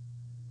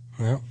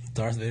 No,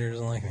 Darth Vader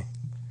doesn't like me.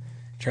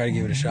 Try to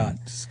give it a shot.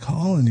 Just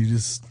call and you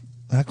just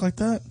act like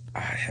that? I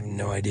have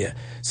no idea.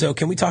 So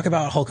can we talk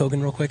about Hulk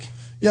Hogan real quick?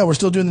 Yeah, we're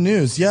still doing the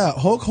news. Yeah,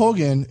 Hulk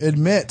Hogan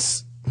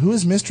admits who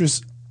his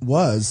mistress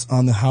was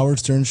on the Howard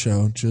Stern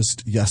show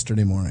just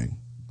yesterday morning.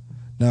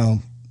 Now,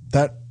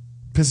 that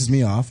pisses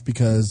me off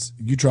because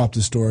you dropped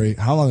this story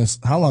how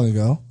long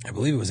ago? I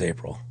believe it was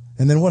April.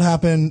 And then what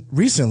happened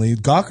recently?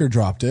 Gawker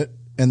dropped it,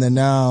 and then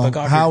now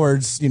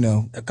Howard's,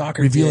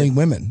 revealing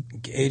women.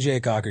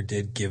 AJ Gawker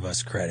did give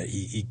us credit.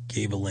 He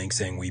gave a link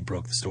saying we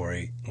broke the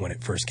story when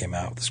it first came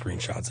out with the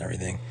screenshots and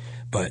everything.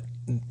 But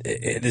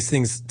this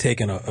thing's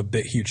taken a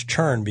huge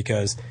turn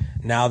because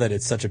now that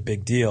it's such a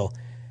big deal,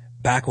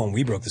 back when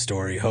we broke the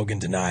story,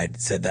 Hogan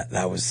said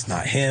that was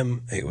not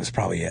him. It was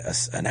probably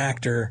an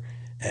actor,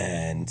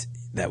 and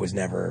that was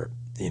never,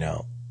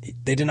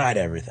 they denied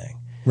everything.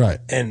 Right.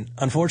 And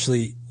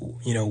unfortunately,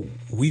 you know,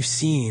 we've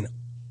seen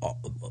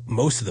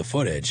most of the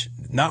footage,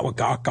 not what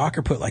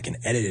Gawker put like an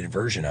edited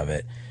version of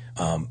it.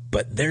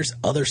 But there's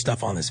other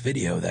stuff on this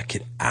video that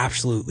could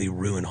absolutely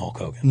ruin Hulk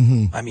Hogan.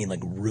 Mm-hmm. I mean,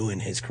 like ruin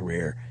his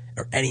career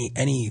or any.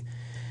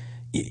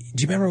 Do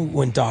you remember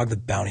when Dog the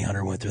Bounty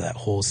Hunter went through that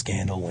whole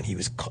scandal when he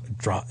was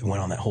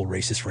went on that whole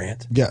racist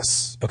rant?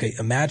 Yes. Okay,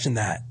 imagine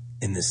that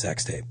in this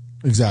sex tape.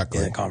 Exactly.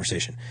 In a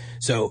conversation.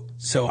 So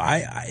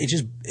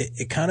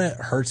it kind of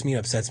hurts me and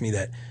upsets me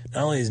that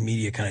not only is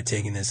media kind of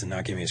taking this and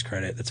not giving us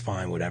credit, that's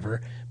fine,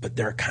 whatever, but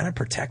they're kind of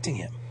protecting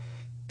him.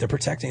 They're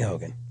protecting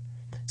Hogan.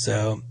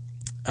 So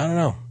I don't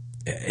know.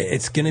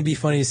 It's going to be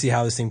funny to see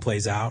how this thing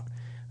plays out.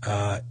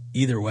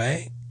 Either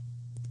way,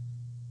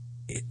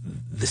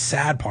 the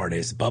sad part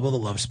is Bubba the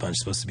Love Sponge is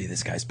supposed to be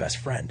this guy's best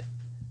friend,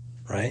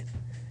 right?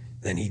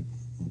 Then he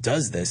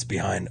does this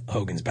behind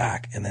Hogan's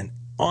back, and then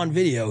on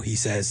video he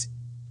says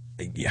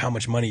how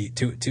much money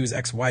to his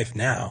ex-wife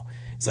now.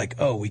 It's like,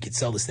 oh, we could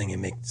sell this thing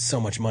and make so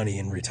much money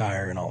and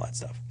retire and all that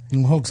stuff.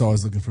 And Hulk's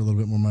always looking for a little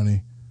bit more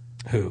money.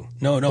 Who?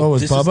 No. Oh,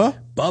 was Bubba?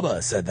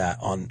 Bubba said that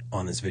on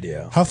this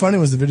video. How funny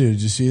was the video?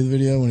 Did you see the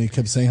video when he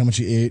kept saying how much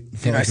he ate?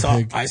 Dude, I saw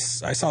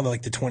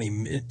the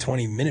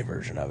 20-minute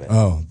version of it.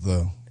 Oh,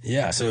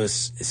 yeah.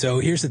 So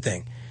here's the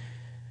thing.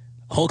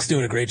 Hulk's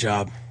doing a great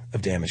job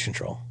of damage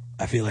control.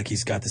 I feel like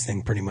he's got this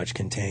thing pretty much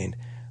contained.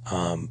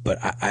 But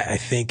I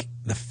think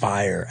the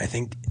fire. I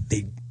think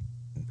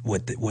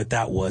what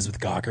that was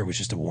with Gawker was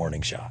just a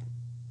warning shot.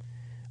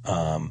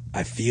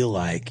 I feel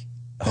like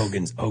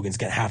Hogan's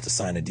gonna have to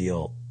sign a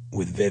deal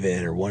with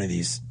Vivid or one of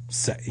these,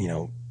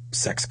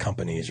 sex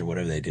companies or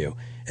whatever they do,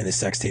 and the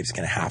sex tape's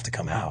gonna have to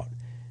come out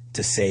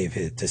to save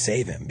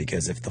him,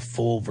 because if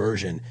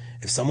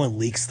someone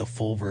leaks the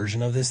full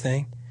version of this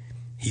thing,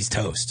 he's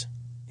toast.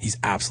 He's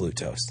absolute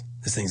toast.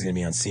 This thing's gonna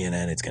be on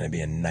CNN. It's gonna be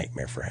a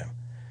nightmare for him.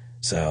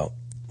 So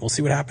we'll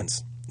see what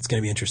happens. It's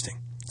gonna be interesting.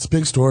 It's a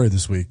big story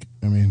this week.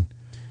 I mean,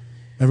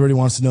 everybody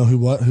wants to know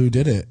who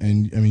did it,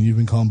 and I mean, you've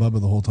been calling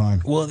Bubba the whole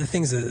time. Well, the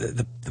things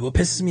what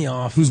pisses me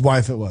off, whose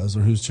wife it was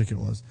or whose chick it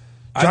was.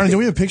 Johnny, do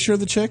we have a picture of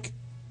the chick?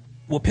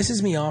 What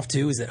pisses me off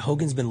too is that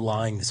Hogan's been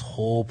lying this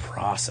whole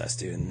process,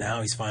 dude, and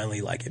now he's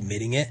finally like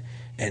admitting it,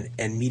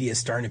 and media is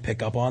starting to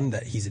pick up on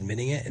that he's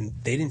admitting it, and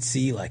they didn't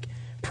see like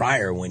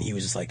prior when he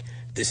was just like,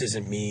 this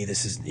isn't me,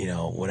 this is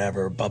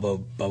whatever.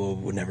 Bubba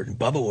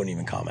wouldn't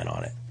even comment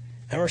on it.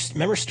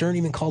 Remember Stern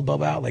even called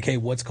Bubba out like, hey,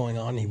 what's going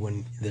on? They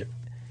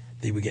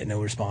would get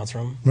no response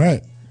from him.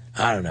 Right.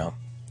 I don't know.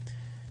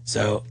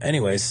 So,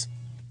 anyways,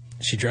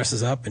 she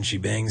dresses up and she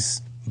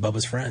bangs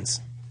Bubba's friends.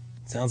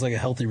 Sounds like a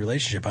healthy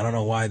relationship. I don't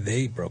know why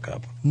they broke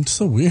up. It's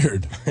so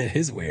weird. It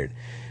is weird.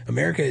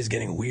 America is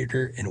getting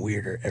weirder and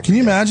weirder every Can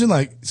you day. imagine,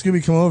 like,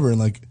 Scooby come over and,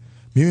 like,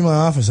 meet me in my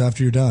office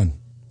after you're done?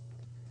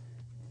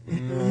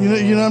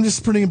 You know, I'm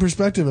just putting in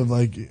perspective of,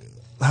 like,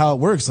 how it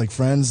works. Like,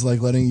 friends,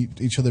 like, letting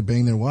each other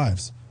bang their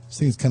wives. I just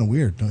think it's kind of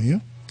weird, don't you?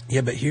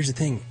 Yeah, but here's the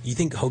thing. You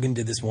think Hogan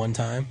did this one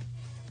time?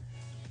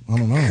 I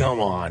don't know. Come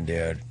on,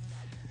 dude.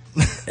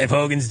 If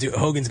Hogan's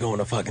going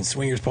to a fucking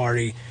swingers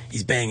party,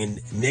 he's banging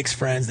Nick's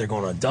friends, they're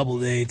going on double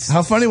dates.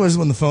 How funny was it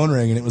when the phone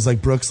rang and it was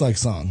like Brooks' like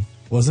song,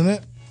 wasn't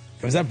it?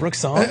 Was that Brooks'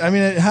 song? I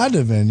mean, it had to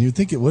have been. You'd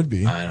think it would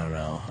be. I don't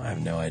know. I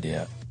have no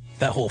idea.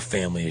 That whole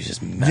family is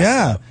just messed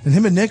up. And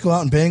him and Nick go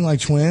out and bang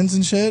like twins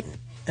and shit.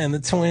 And the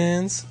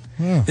twins.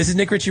 Yeah. This is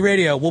Nick Ritchie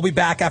Radio. We'll be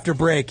back after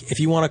break. If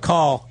you want to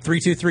call,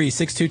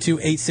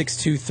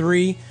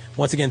 323-622-8623.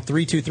 Once again,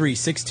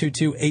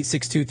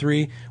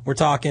 323-622-8623. We're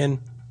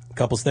talking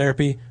couples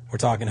therapy. We're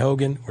talking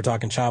Hogan. We're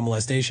talking child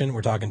molestation.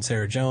 We're talking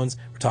Sarah Jones.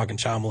 We're talking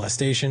child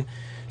molestation.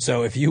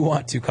 So if you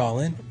want to call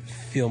in,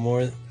 feel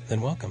more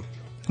than welcome.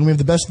 And we have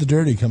the best of the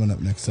dirty coming up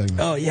next segment.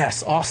 Oh,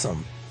 yes.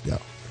 Awesome. Yeah.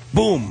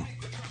 Boom.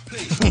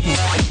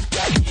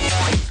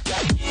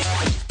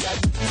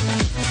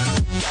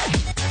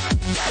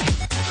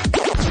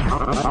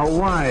 A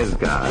wise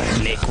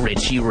guy. Nick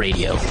Ritchie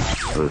Radio.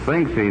 Who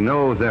thinks he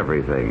knows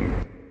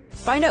everything.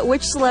 Find out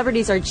which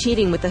celebrities are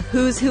cheating with the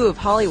who's who of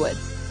Hollywood.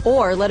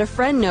 Or let a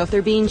friend know if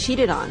they're being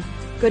cheated on.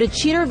 Go to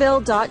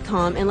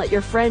Cheaterville.com and let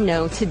your friend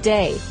know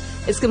today.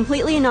 It's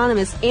completely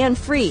anonymous and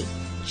free.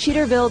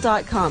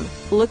 Cheaterville.com.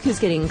 Look who's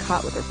getting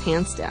caught with her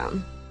pants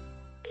down.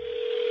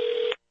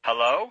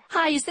 Hello?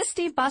 Hi, is this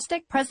Steve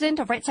Bostic, president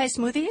of Right Size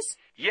Smoothies?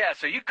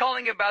 Yes, are you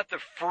calling about the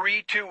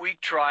free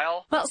 2-week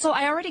trial? Well, so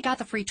I already got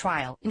the free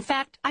trial. In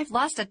fact, I've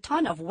lost a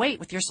ton of weight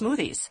with your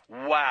smoothies.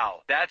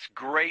 Wow, that's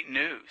great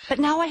news. But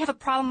now I have a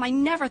problem I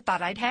never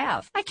thought I'd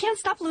have. I can't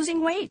stop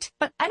losing weight,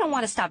 but I don't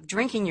want to stop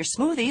drinking your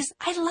smoothies.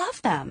 I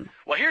love them.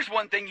 Well, here's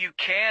one thing you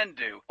can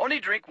do. Only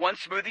drink one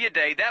smoothie a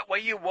day. That way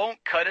you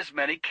won't cut as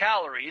many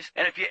calories.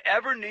 And if you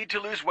ever need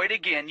to lose weight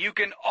again, you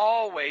can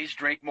always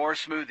drink more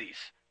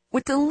smoothies.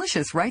 With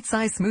delicious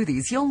right-size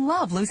smoothies, you'll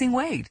love losing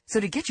weight.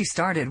 So to get you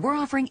started, we're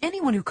offering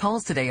anyone who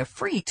calls today a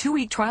free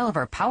 2-week trial of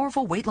our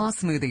powerful weight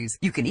loss smoothies.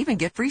 You can even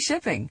get free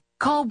shipping.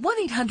 Call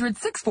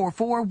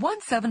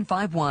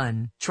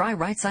 1-800-644-1751. Try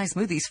right-size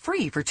smoothies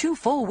free for 2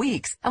 full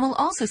weeks, and we'll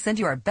also send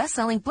you our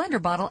best-selling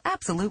blender bottle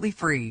absolutely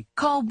free.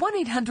 Call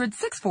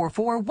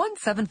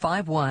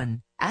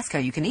 1-800-644-1751. Ask how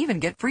you can even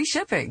get free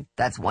shipping.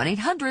 That's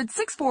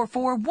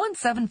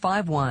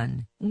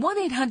 1-800-644-1751.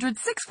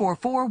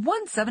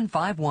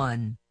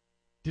 1-800-644-1751.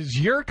 Does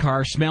your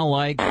car smell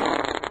like?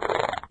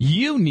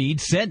 You need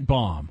Scent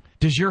Bomb.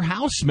 Does your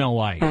house smell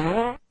like?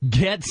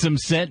 Get some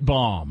Scent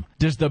Bomb.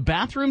 Does the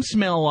bathroom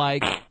smell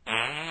like?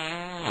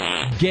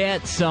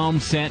 Get some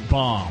Scent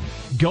Bomb.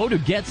 Go to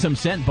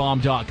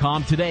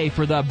GetSomeScentBomb.com today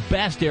for the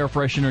best air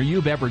freshener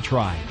you've ever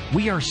tried.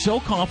 We are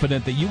so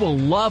confident that you will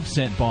love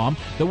Scent Bomb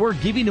that we're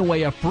giving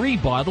away a free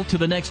bottle to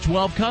the next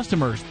 12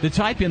 customers that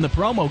type in the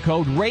promo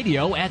code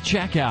RADIO at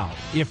checkout.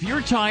 If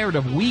you're tired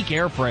of weak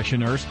air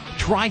fresheners,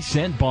 try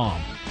Scent Bomb.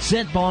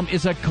 Scent Bomb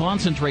is a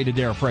concentrated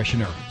air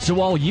freshener,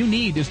 so all you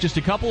need is just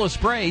a couple of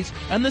sprays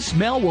and the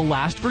smell will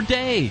last for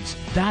days.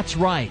 That's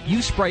right,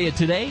 you spray it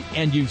today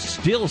and you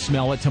still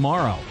smell it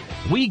tomorrow.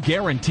 We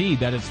guarantee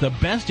that it's the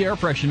best air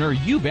freshener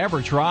you've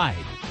ever tried.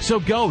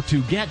 So go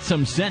to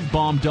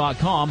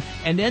GetSomeScentBomb.com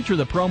and enter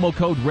the promo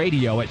code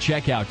RADIO at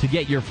checkout to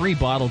get your free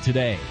bottle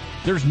today.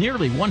 There's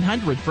nearly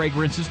 100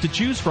 fragrances to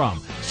choose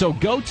from, so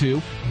go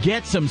to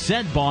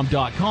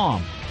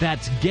GetSomeScentBomb.com.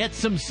 That's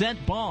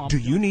GetSomeScentBomb. Do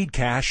you need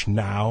cash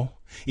now?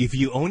 If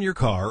you own your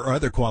car or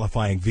other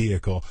qualifying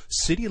vehicle,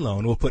 City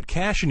Loan will put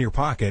cash in your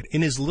pocket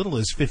in as little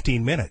as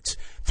 15 minutes,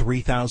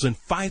 $3,000,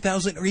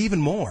 $5,000, or even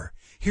more.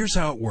 Here's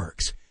how it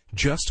works.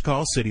 Just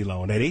call City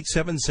Loan at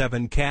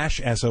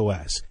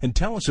 877-CASH-SOS and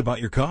tell us about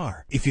your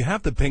car. If you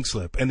have the pink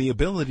slip and the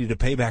ability to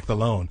pay back the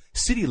loan,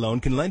 City Loan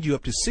can lend you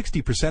up to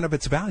 60% of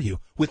its value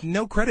with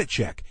no credit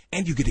check,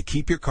 and you get to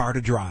keep your car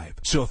to drive.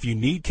 So if you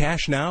need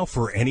cash now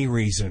for any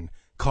reason,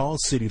 call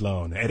City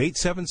Loan at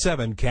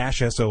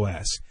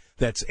 877-CASH-SOS.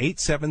 That's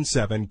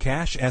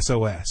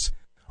 877-CASH-SOS.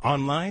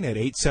 Online at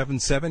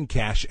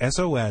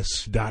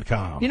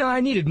 877-CASHSOS.com. You know, I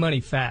needed money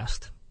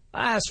fast.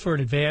 I asked for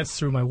an advance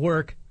through my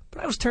work,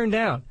 but I was turned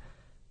down.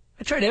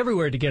 I tried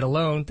everywhere to get a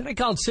loan. Then I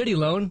called City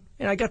Loan,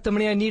 and I got the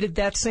money I needed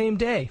that same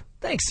day.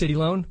 Thanks, City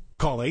Loan.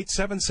 Call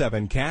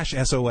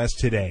 877-CASH-SOS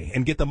today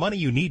and get the money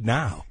you need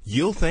now.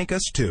 You'll thank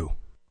us, too.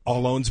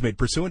 All loans made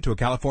pursuant to a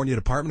California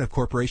Department of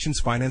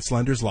Corporations Finance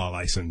Lenders Law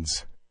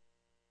License.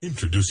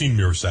 Introducing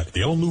Miraset,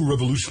 the all-new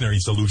revolutionary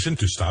solution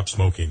to stop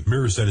smoking.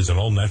 Miraset is an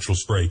all-natural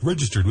spray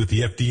registered with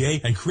the FDA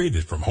and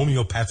created from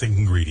homeopathic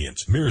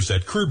ingredients.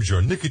 Miraset curbs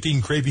your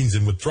nicotine cravings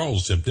and withdrawal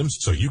symptoms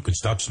so you can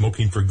stop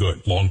smoking for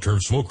good.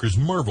 Long-term smokers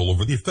marvel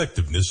over the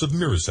effectiveness of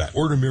Miraset.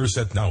 Order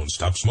Miraset now and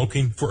stop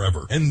smoking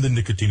forever. End the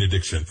nicotine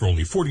addiction for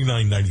only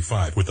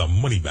 $49.95 with a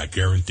money-back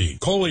guarantee.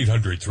 Call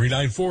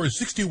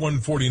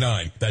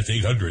 800-394-6149. That's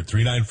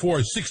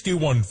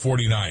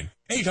 800-394-6149.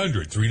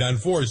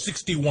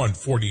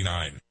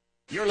 800-394-6149.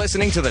 You're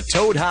listening to the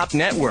Toad Hop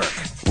Network,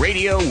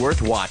 radio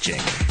worth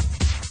watching.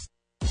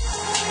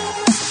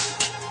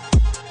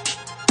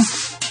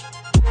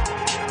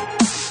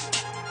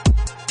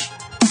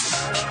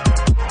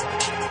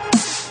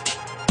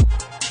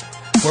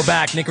 We're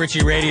back, Nick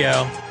Ritchie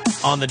Radio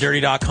on the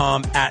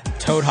Dirty.com at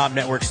Toad Hop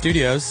Network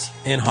Studios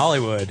in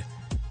Hollywood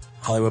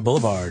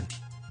Boulevard.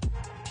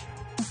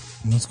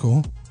 That's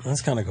cool.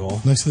 That's kind of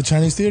cool. Next to the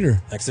Chinese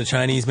Theater. Next to the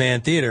Chinese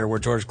Man Theater, where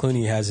George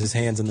Clooney has his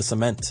hands in the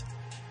cement.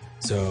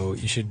 So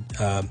you should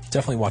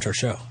definitely watch our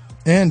show.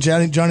 And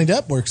Johnny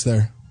Depp works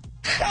there.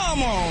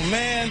 Come on,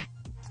 man.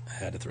 I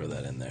had to throw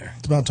that in there.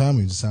 It's about time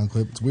we use a sound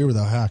clip. It's weird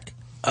without Hack.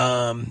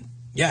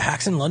 Yeah,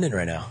 Hack's in London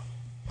right now.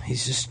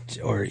 He's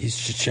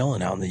just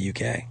chilling out in the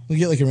UK. We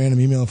get like a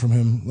random email from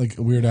him, like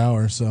a weird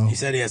hour. So he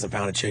said he hasn't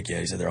found a chick yet.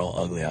 He said they're all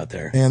ugly out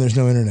there. And there's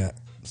no internet.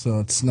 So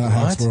it's not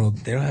Hack's world.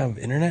 They don't have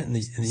internet in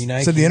the United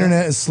Kingdom? So the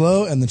internet is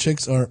slow and the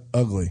chicks are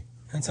ugly.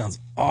 That sounds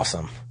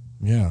awesome.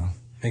 Yeah.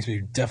 Makes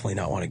me definitely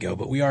not want to go,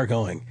 but we are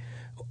going.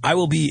 I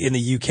will be in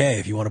the UK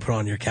if you want to put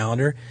on your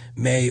calendar,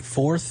 May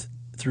 4th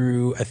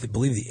through, I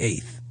believe, the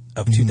 8th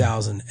of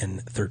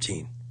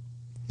 2013.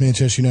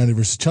 Manchester United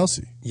versus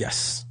Chelsea.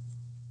 Yes.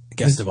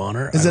 Guest of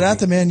honor. Is it at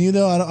the Man U,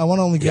 though? I want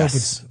to only go if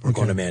it's... We're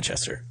going to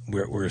Manchester.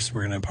 We're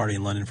going to party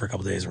in London for a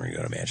couple of days, and we're going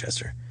to go to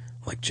Manchester.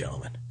 Like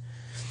gentlemen.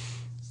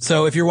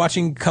 So if you're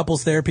watching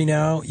Couples Therapy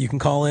now, you can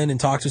call in and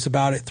talk to us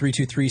about it,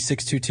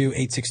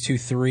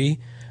 323-622-8623.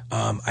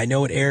 I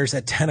know it airs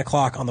at 10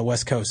 o'clock on the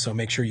West Coast, so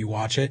make sure you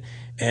watch it.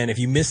 And if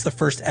you missed the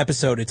first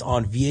episode, it's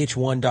on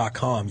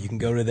VH1.com. You can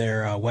go to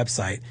their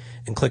website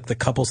and click the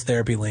Couples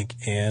Therapy link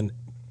and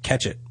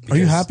catch it. Are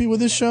you happy with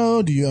this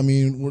show?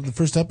 The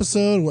first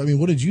episode,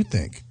 what did you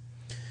think?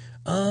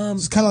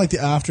 It's kind of like the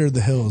After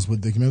the Hills.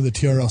 Remember the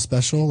TRL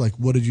special? Like,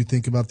 what did you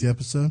think about the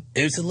episode?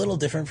 It was a little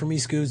different for me,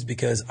 Scoobs,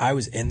 because I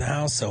was in the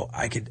house, so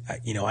I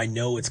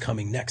know it's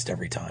coming next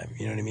every time.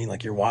 You know what I mean?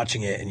 Like, you're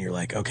watching it and you're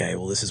like, okay,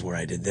 well, this is where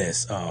I did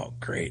this. Oh,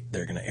 great.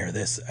 They're going to air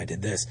this. I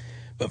did this.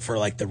 But for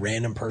like the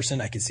random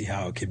person, I could see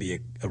how it could be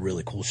a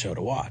really cool show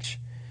to watch.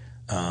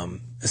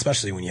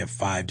 especially when you have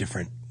 5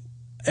 different,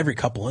 every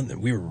couple in there,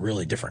 we were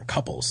really different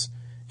couples,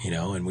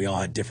 and we all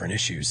had different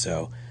issues.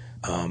 So,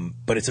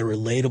 but it's a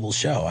relatable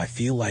show. I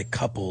feel like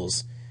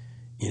couples,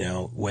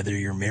 whether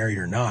you're married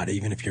or not,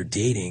 even if you're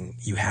dating,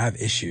 you have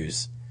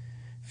issues.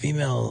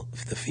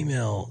 The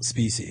female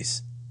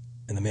species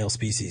and the male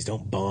species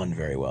don't bond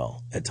very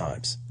well at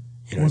times.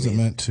 What was it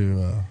meant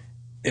to?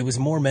 It was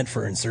more meant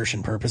for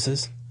insertion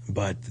purposes,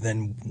 but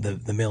then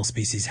the male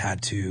species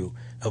had to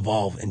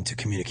evolve into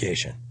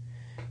communication.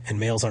 And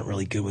males aren't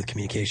really good with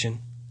communication,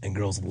 and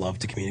girls love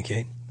to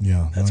communicate.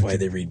 Yeah. That's why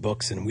they read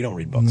books, and we don't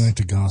read books. They like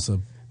to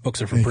gossip.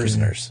 Books are for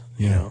prisoners,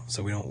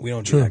 so we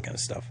don't do that kind of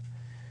stuff.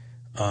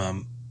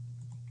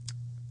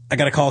 I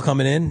got a call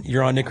coming in.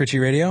 You're on Nick Ritchie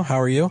Radio. How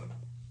are you?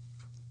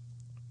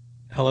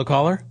 Hello,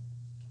 caller?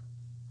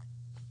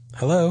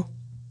 Hello?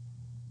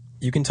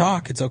 You can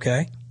talk. It's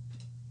okay.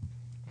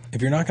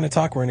 If you're not going to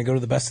talk, we're going to go to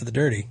the best of the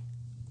dirty.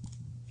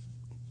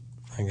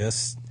 I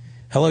guess.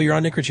 Hello, you're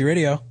on Nick Ritchie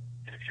Radio.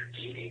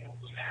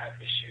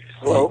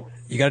 Hello?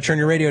 You got to turn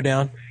your radio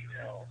down.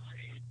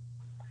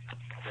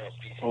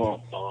 Oh.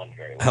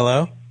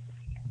 Hello?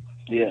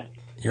 Yeah.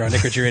 You're on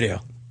Nick Ritchie Radio.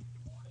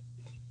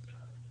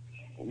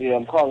 Yeah,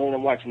 I'm calling.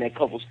 I'm watching that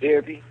couples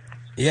therapy.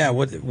 Yeah,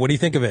 what do you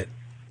think of it?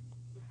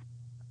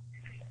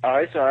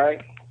 It's all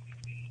right.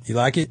 You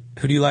like it?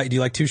 Who do you like? Do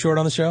you like Too Short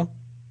on the show?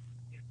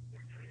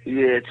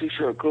 Yeah, Too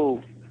Short,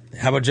 cool.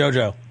 How about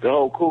JoJo? The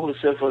whole cool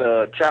except for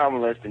the child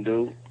molesting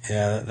dude.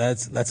 Yeah,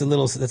 that's a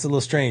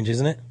little strange,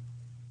 isn't it?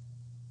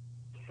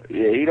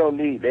 Yeah, they don't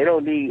need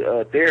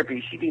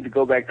therapy. She needs to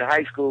go back to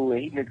high school,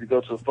 and he needs to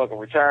go to a fucking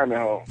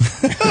retirement home.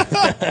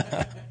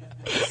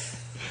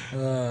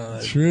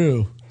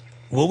 True.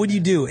 What would you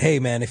do? Hey,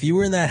 man, if you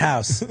were in that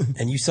house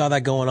and you saw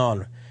that going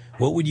on,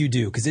 what would you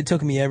do? Because it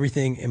took me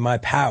everything in my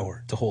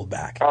power to hold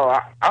back. Oh,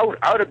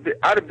 I'd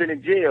have been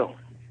in jail.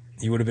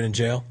 You would have been in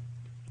jail?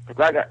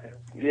 Because I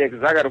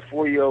got a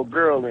 4-year-old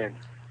girl in.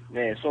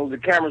 Man, as soon as the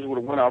cameras would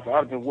have went off, I'd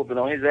have been whooping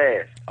on his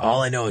ass.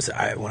 All I know is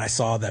when I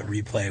saw that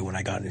replay, when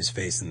I got in his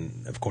face,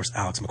 and of course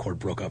Alex McCord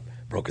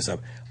broke us up,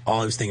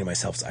 all I was thinking to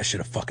myself is I should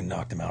have fucking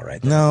knocked him out right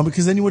there. No,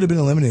 because then you would have been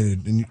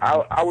eliminated. And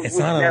it's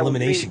not an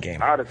elimination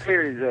game. I'd have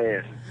cleared his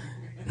ass.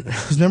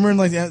 Because remember in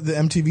like the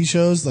MTV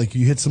shows, like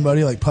you hit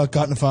somebody, like Puck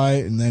got in a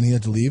fight and then he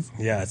had to leave?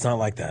 Yeah, it's not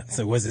like that.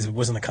 So it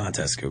wasn't a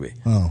contest, Scooby.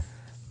 Oh.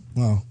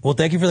 Well,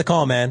 thank you for the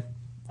call, man.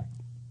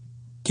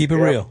 Keep it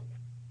real.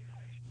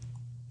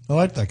 I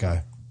like that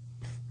guy.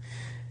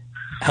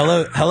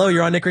 Hello,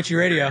 you're on Nick Ritchie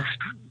Radio.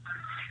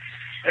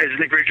 Hey, is this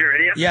Nick Ritchie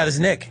Radio? Yeah, this is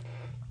Nick.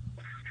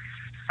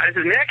 This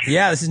is Nick?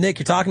 Yeah, this is Nick.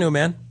 You're talking to him,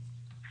 man.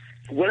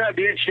 What up,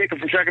 dude? It's Jacob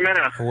from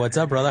Sacramento. What's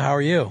up, brother? How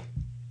are you?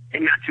 Hey,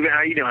 not too bad.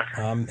 How you doing?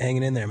 I'm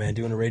hanging in there, man,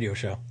 doing a radio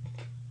show.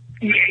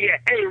 Yeah.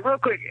 Hey, real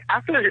quick,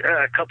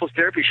 after couples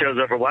therapy show's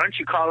over, why don't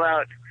you call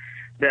out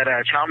that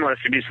child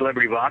molester do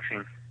celebrity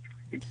boxing?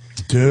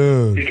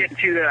 Dude.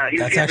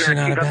 That's actually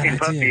not a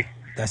bad idea.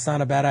 That's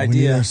not a bad We need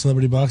idea. our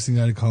celebrity boxing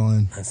guy to call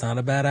in. That's not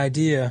a bad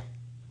idea.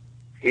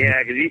 Yeah,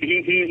 because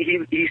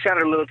he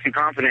sounded a little too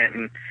confident,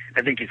 and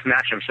I think he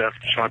smashed himself.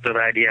 Just want to throw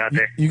the idea out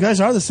there. You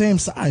guys are the same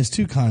size,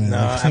 too, kind of. No,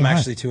 like, I'm same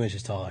actually height. 2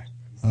 inches taller.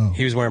 Oh.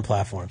 He was wearing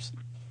platforms.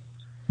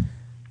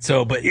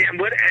 So, but Yeah,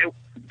 what?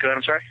 Go ahead,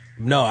 I'm sorry.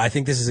 no, I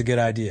think this is a good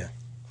idea.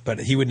 But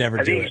he would never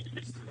do it.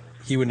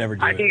 He would never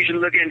do I it. think you should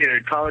look into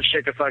it. College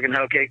chick a fucking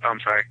hoe cake. I'm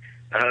sorry,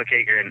 a hoe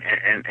caker,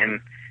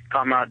 and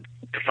call him out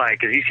to fight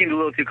because he seemed a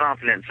little too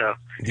confident. So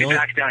if he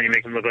backs down, you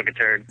make him look like a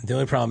turd. The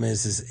only problem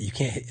is you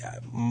can't hit,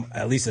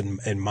 at least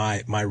in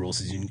my rules,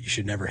 is you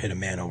should never hit a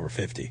man over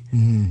 50.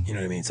 Mhm. You know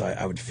what I mean? So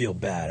I would feel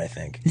bad, I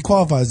think. He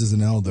qualifies as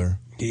an elder.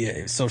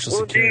 Social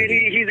Well, security.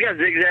 dude, he's got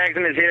zigzags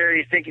in his hair.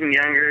 He's thinking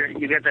younger.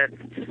 He's got that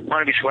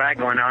wannabe swag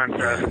going on.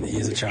 So he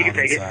is a child can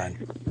take inside.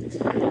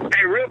 it.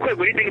 Hey, real quick,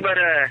 what do you think about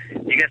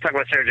you guys talk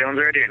about Sarah Jones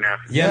already or no?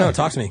 Yeah, no,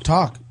 talk to me.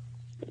 Talk.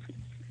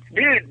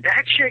 Dude,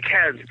 that chick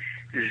has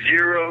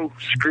zero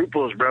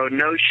scruples, bro.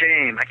 No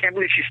shame. I can't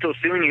believe she's still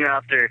suing you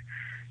after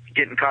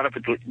getting caught up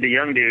with the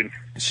young dude.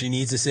 She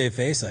needs to save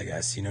face, I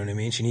guess. You know what I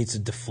mean? She needs to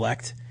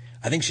deflect.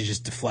 I think she's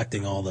just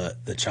deflecting all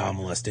the child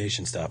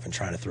molestation stuff and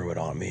trying to throw it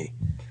on me.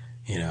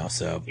 You know,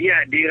 so.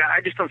 Yeah, dude,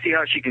 I just don't see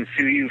how she can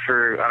sue you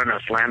for, I don't know,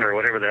 slander or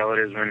whatever the hell it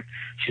is when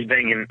she's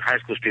banging high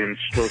school students.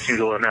 Still seems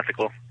a little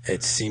unethical.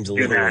 It seems a Do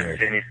little that, weird.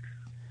 didn't you?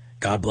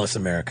 God bless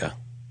America.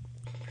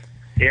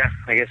 Yeah,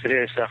 I guess it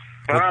is. So,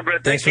 all right, bro.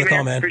 Thanks for you, the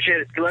call, man.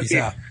 Appreciate it. Good luck Peace to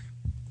you. out.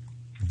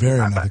 Very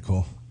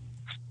unethical.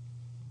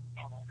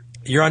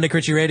 You're on Nick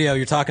Ritchie Radio.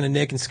 You're talking to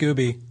Nick and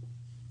Scooby.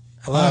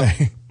 Hello.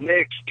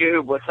 Nick,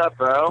 Scoob, what's up,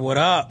 bro? What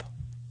up?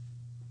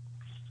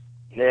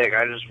 Nick,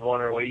 I just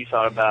wonder what you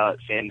thought about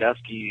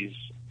Sandusky's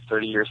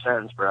 30-year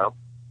sentence, bro.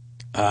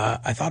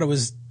 I thought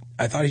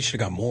he should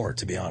have got more,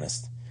 to be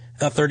honest. I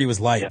thought 30 was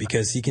light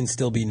because he can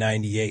still be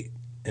 98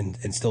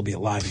 and still be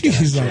alive again.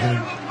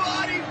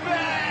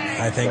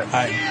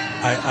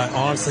 I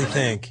honestly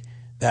think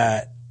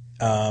that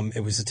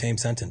it was a tame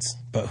sentence.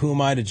 But who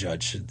am I to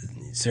judge?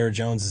 Sarah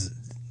Jones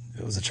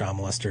was a child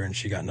molester and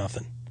she got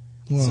nothing.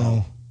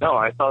 Well, No,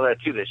 I saw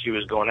that too, that she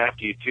was going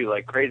after you too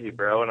like crazy,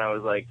 bro. And I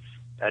was like,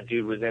 that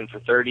dude was in for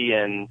 30,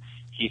 and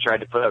he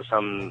tried to put up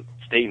some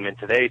statement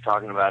today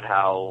talking about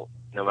how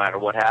no matter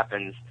what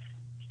happens,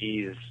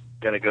 he's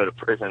going to go to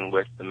prison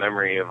with the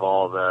memory of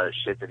all the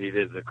shit that he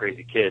did as a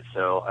crazy kid.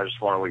 So I just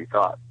wonder what you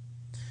thought.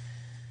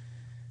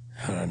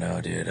 I don't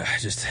know, dude.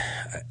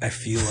 I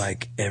feel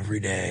like every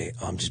day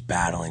I'm just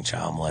battling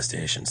child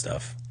molestation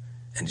stuff.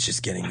 And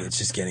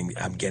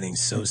I'm getting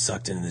so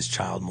sucked into this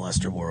child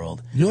molester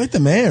world. You're like the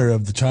mayor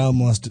of the child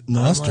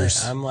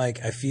molesters.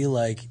 I feel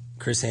like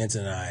Chris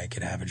Hansen and I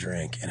could have a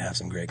drink and have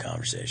some great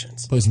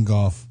conversations. Play some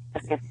golf.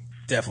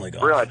 Definitely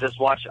golf. Real, I just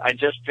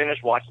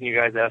finished watching you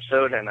guys'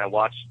 episode, and I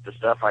watched the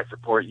stuff. I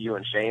support you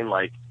and Shane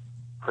like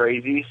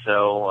crazy.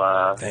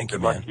 So thank you,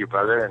 good luck man. to your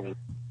brother, and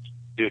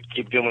dude,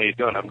 keep doing what you're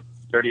doing. I'm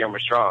dirty, I'm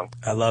strong.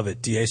 I love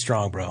it. DA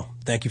strong, bro.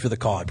 Thank you for the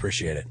call. I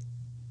appreciate it.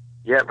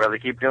 Yeah, brother,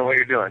 keep doing what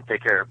you're doing.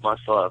 Take care. Much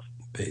love.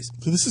 Peace.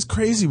 So this is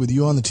crazy with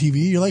you on the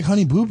TV. You're like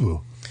Honey Boo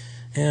Boo.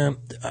 Yeah,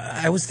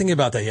 I was thinking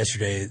about that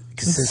yesterday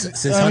because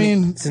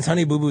since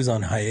Honey Boo Boo's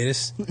on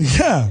hiatus,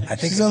 yeah, I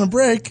think she's on a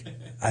break.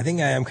 I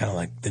think I am kind of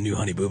like the new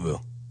Honey Boo Boo.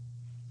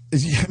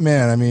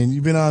 Man, I mean,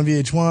 you've been on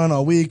VH1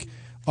 all week.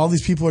 All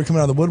these people are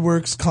coming out of the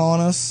woodworks calling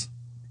us.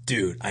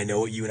 Dude, I know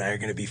what you and I are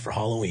going to be for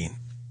Halloween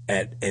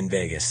in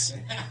Vegas.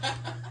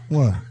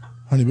 What?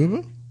 Honey Boo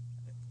Boo?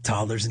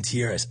 Toddlers and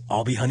tiaras.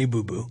 I'll be Honey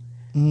Boo Boo.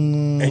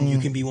 And you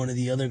can be one of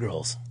the other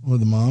girls. Or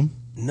the mom?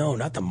 No,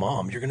 not the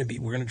mom. We're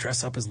gonna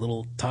dress up as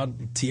little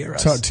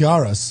tiaras.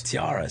 Tiaras.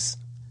 Tiaras.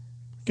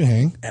 You can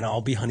hang. And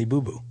I'll be Honey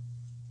Boo Boo.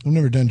 I've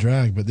never done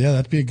drag, but yeah,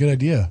 that'd be a good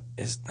idea.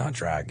 It's not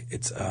drag.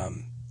 It's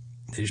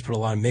they just put a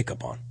lot of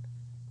makeup on.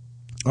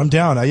 I'm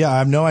down. I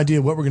have no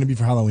idea what we're gonna be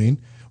for Halloween.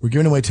 We're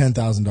giving away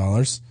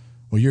 $10,000.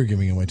 Well, you're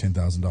giving away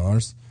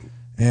 $10,000,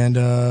 and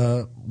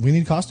we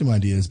need costume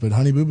ideas. But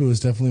Honey Boo Boo is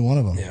definitely one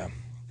of them. Yeah.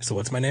 So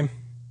what's my name?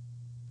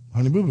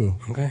 Honey Boo Boo.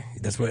 Okay.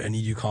 That's what I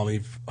need you to call me,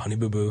 Honey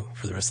Boo Boo,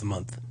 for the rest of the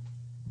month.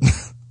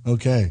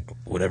 Okay.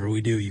 Whatever we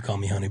do, you call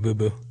me Honey Boo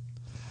Boo.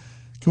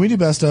 Can we do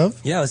best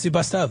of? Yeah, let's do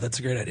best of. That's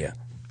a great idea.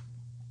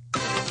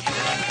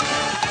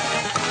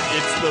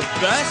 It's the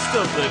best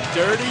of the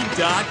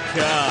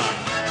dirty.com.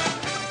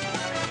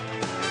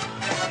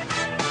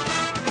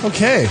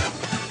 Okay.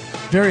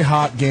 Very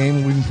hot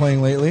game we've been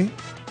playing lately.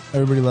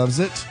 Everybody loves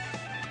it.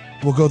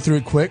 We'll go through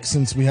it quick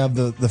since we have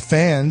the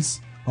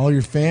fans, all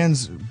your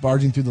fans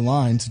barging through the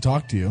line to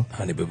talk to you.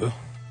 Honey Boo Boo.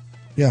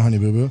 Yeah, Honey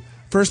Boo Boo.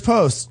 First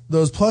post.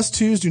 Those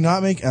 +2s do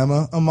not make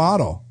Emma a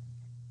model.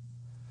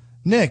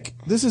 Nick,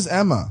 this is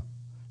Emma.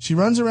 She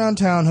runs around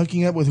town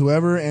hooking up with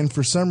whoever, and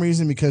for some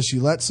reason, because she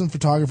let some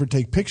photographer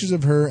take pictures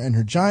of her and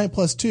her giant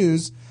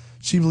 +2s,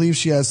 she believes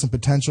she has some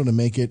potential to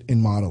make it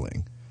in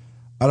modeling.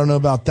 I don't know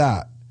about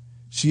that.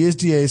 She is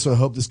DA, so I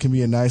hope this can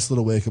be a nice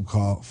little wake-up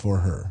call for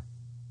her.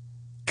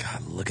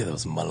 God, look at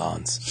those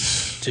melons.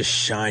 Just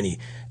shiny.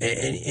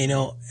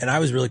 And I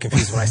was really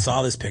confused when I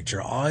saw this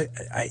picture.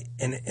 And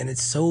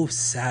it's so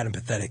sad and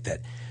pathetic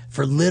that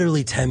for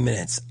literally 10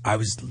 minutes, I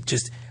was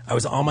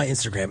on my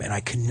Instagram and I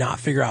could not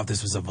figure out if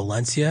this was a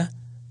Valencia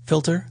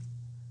filter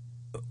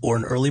or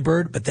an early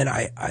bird. But then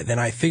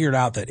I figured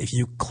out that if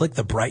you click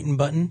the brighten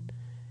button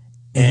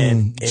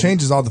and it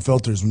changes all the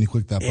filters when you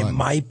click that button. It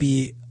might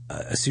be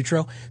a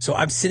Sutro. So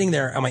I'm sitting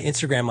there on my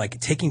Instagram, like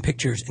taking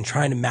pictures and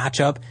trying to match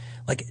up,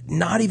 like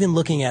not even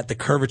looking at the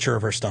curvature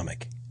of her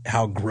stomach,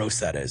 how gross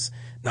that is.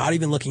 Not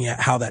even looking at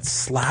how that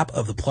slap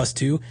of the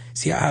 +2.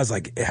 See how it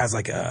has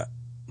like a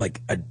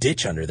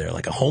ditch under there,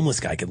 like a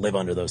homeless guy could live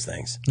under those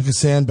things. Like a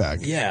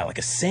sandbag. Yeah, like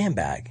a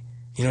sandbag.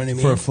 You know what I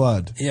mean? For a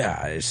flood.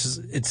 Yeah,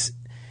 it's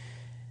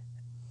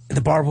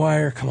the barbed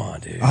wire. Come on,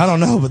 dude. I don't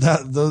know, but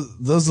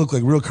those look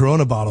like real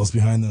Corona bottles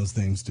behind those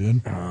things,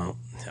 dude.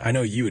 I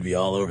know you would be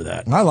all over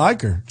that. I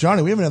like her.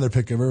 Johnny, we have another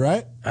pic of her,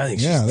 right? I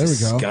think she's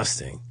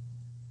disgusting.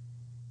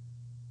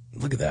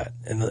 Look at that.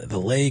 And the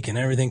lake and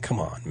everything. Come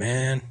on,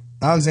 man.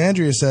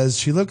 Alexandria says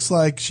she looks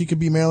like she could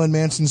be Marilyn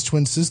Manson's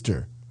twin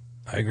sister.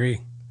 I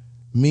agree.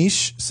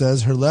 Mish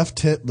says her left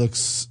tit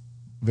looks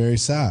very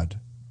sad.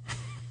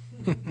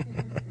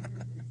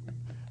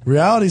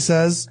 Reality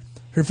says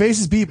her face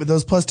is beat, but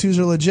those +2s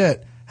are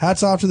legit.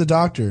 Hats off to the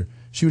doctor.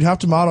 She would have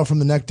to model from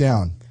the neck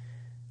down.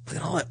 Look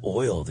at all that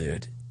oil,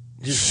 dude.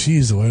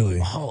 She's oily.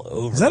 All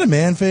over. Is that a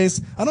man face?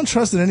 I don't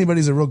trust that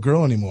anybody's a real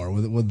girl anymore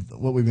with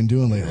what we've been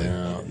doing lately.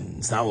 No,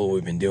 it's not what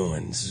we've been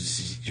doing.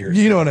 It's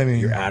you know what I mean?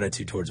 Your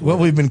attitude towards what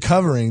women. we've been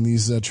covering,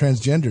 these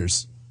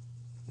transgenders.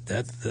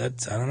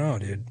 That's I don't know,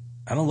 dude.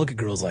 I don't look at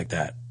girls like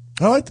that.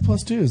 I like the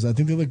 +2s. I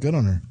think they look good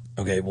on her.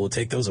 Okay, well,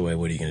 take those away.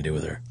 What are you going to do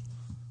with her?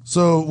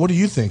 So, what do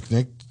you think,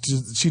 Nick?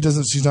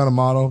 She's not a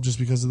model just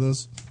because of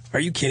those? Are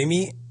you kidding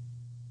me?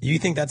 You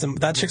think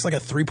that chick's like a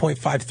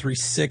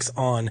 3.536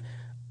 on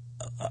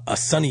a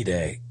sunny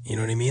day? You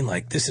know what I mean?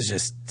 Like, this is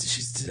just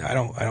I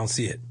don't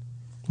see it.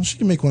 Well, she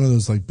can make one of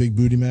those like big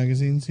booty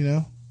magazines, you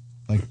know,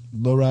 like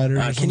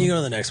Lowriders. Can you go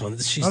to the next one?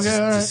 She's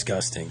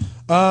disgusting.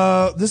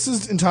 This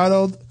is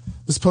entitled.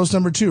 This is post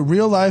number 2.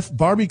 Real life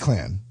Barbie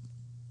clan.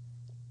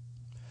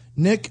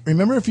 Nick,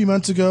 remember a few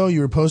months ago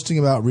you were posting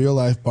about real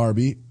life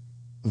Barbie,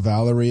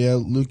 Valeria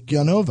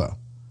Lukyanova.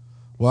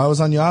 Well, I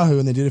was on Yahoo,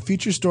 and they did a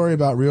feature story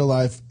about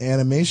real-life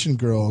animation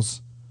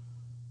girls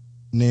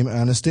named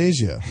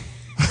Anastasia.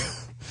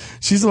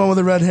 She's the one with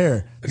the red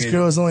hair. This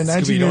girl is only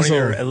 19 years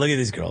old. Look at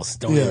these girls.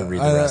 Don't even read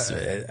the rest of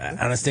it.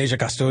 Anastasia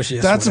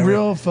Kostosius. That's a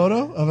real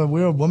photo of a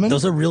real woman?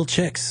 Those are real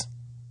chicks.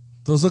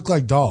 Those look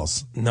like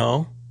dolls.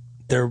 No,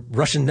 they're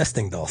Russian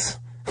nesting dolls.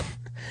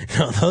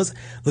 No, look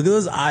at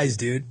those eyes,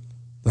 dude.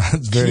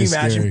 That's very Can you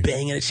imagine scary.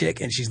 banging a chick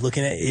and she's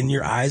looking in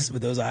your eyes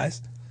with those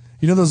eyes?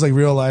 You know those like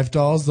real life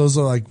dolls? Those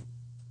are like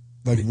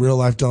real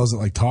life dolls that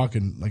like talk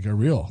and like are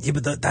real. Yeah,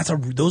 but those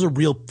are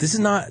real.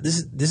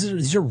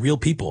 These are real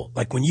people.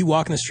 Like when you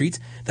walk in the streets,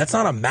 that's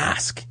not a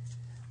mask.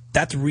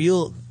 That's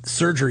real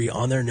surgery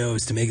on their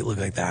nose to make it look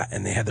like that.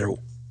 And they have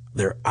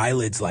their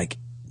eyelids like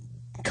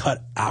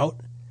cut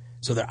out.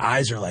 So their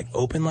eyes are like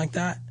open like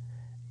that.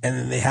 And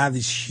then they have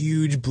these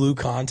huge blue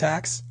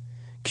contacts.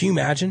 Can you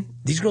imagine?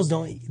 These girls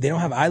don't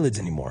have eyelids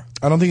anymore.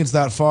 I don't think it's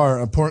that far.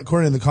 According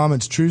to the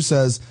comments, True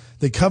says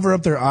they cover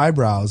up their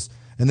eyebrows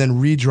and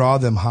then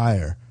redraw them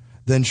higher,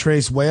 then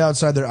trace way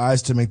outside their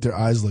eyes to make their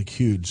eyes look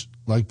huge,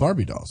 like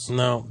Barbie dolls.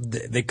 No,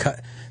 they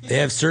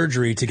have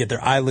surgery to get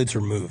their eyelids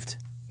removed.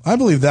 I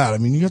believe that. I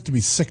mean, you have to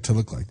be sick to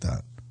look like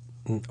that.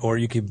 Or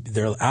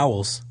they're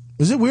owls.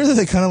 Is it weird that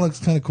they kind of look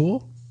kind of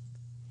cool?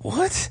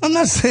 What? I'm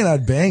not saying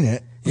I'd bang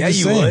it. Yeah,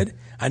 you would.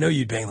 I know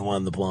you'd bang the one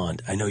in the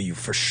blonde. I know you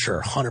for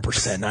sure,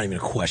 100%, not even a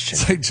question.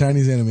 It's like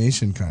Chinese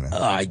animation kind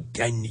of.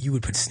 You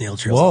would put snail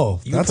trails. Whoa,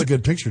 that's a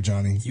good picture,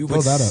 Johnny.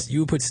 Throw that up. You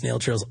would put snail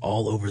trails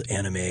all over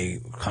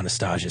anime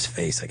Anastasia's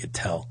face. I could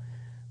tell.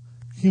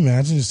 Can you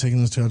imagine just taking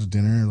those two out to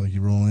dinner? Like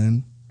you roll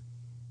in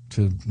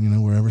to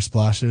wherever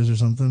Splash is or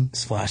something.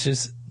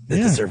 Splashes at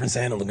the Surf and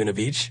Sand on Laguna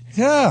Beach.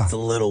 Yeah, it's a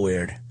little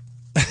weird.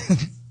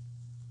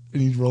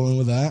 And you roll in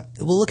with that.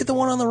 Well, look at the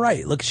one on the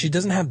right. Look, she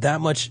doesn't have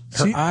that much.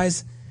 Her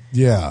eyes.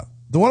 Yeah.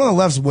 The one on the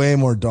left's way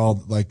more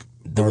dull, like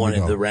the one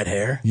in the red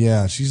hair.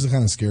 Yeah, she's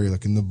kind of scary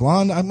looking. The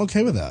blonde, I'm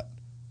okay with that.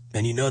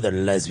 And you know they're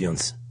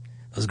lesbians.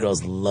 Those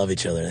girls love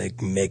each other. They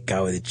make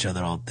out with each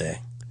other all day.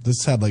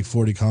 This had like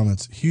 40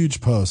 comments. Huge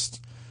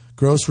post.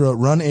 Gross wrote,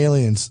 "Run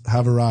aliens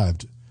have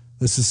arrived.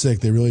 This is sick.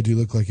 They really do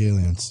look like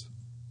aliens."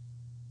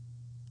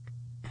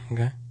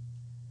 Okay.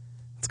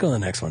 Let's go to the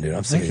next one, dude.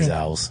 I'm sick of these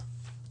owls.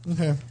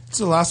 Okay. This is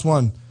the last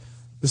one.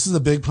 This is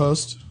a big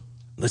post.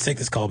 Let's take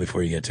this call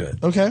before you get to it.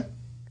 Okay.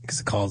 Because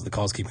the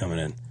calls keep coming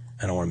in.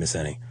 I don't want to miss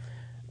any.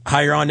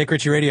 Hi, you're on Nick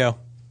Ritchie Radio.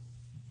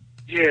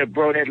 Yeah,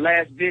 bro, that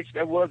last bitch,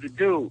 that was a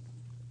dude.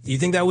 You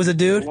think that was a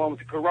dude? The one with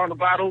the Corona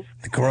bottles?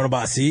 The Corona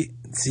bottle. See,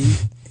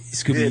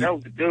 Scooby. Yeah, that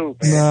was a dude,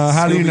 man. No,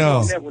 how do you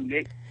know? That one,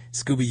 Nick.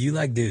 Scooby, you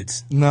like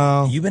dudes.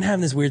 No. You've been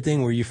having this weird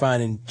thing where you're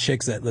finding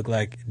chicks that look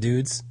like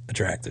dudes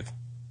attractive.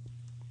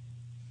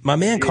 My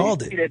man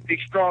called it. See that big,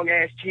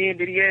 strong-ass chin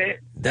that he had?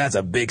 That's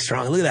a big,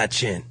 strong... Look at that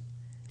chin.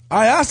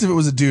 I asked if it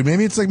was a dude.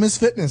 Maybe it's like Miss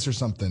Fitness or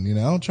something,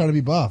 try to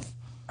be buff.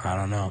 I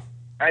don't know.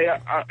 Hey,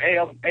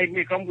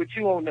 Nick, I'm with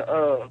you on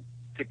the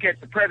to catch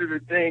the predator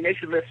thing. They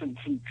should let some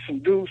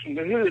dudes from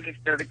the hood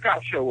instead of the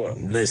cops show up.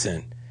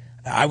 Listen,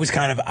 I was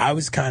kind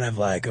of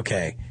like,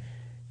 okay,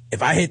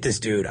 if I hit this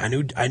dude, I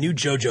knew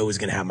JoJo was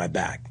gonna have my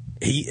back.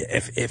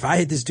 If I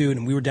hit this dude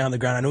and we were down on the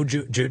ground, I know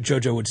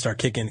JoJo would start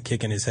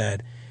kicking his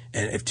head,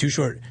 and if Too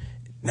Short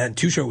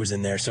was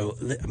in there, so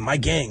my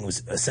gang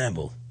was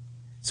assembled.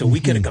 So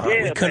we could have gone.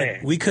 Yeah,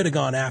 we could have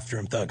gone after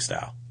him, thug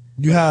style.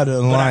 You had an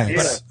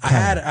alliance. I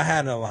had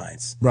an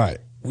alliance. Right.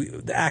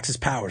 The Axis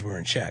powers were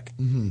in check.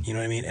 Mhm. You know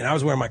what I mean? And I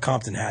was wearing my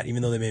Compton hat,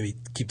 even though they made me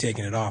keep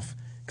taking it off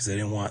because they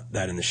didn't want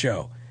that in the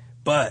show.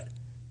 But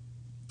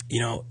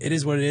it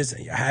is what it is.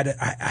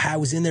 I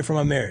was in there for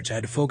my marriage. I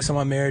had to focus on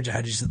my marriage. I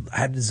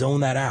had to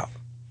zone that out.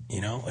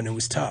 And it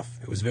was tough.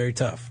 It was very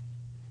tough.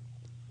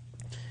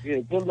 Yeah,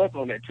 good luck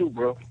on that too,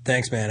 bro.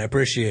 Thanks, man. I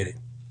appreciate it.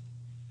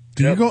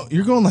 Dude,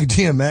 you're going like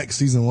DMX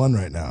season 1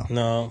 right now.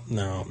 No.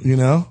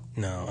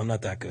 No, I'm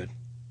not that good.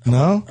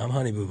 No? I'm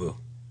Honey Boo Boo.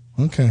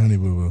 Okay, Honey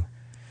Boo Boo.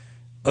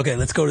 Okay,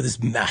 let's go to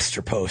this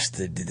master post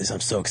that did this.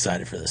 I'm so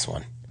excited for this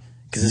one.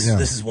 Because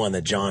this is one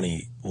that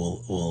Johnny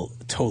will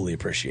totally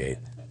appreciate.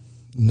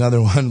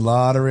 Another one. A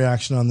lot of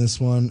reaction on this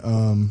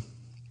one.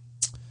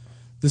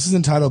 This is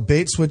entitled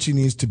 "Bait Switching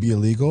Needs to Be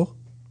Illegal."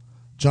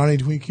 Johnny,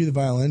 do we cue the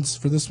violins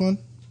for this one?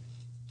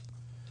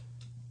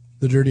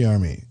 The Dirty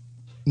Army.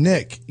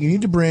 Nick, you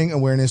need to bring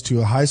awareness to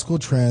a high school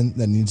trend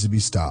that needs to be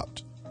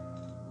stopped.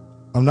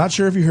 I'm not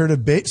sure if you heard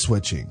of bait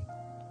switching.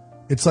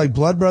 It's like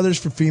blood brothers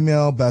for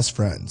female best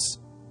friends.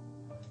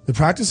 The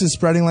practice is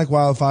spreading like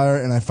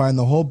wildfire, and I find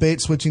the whole bait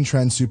switching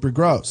trend super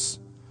gross.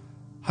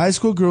 High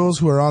school girls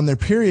who are on their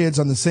periods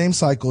on the same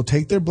cycle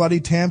take their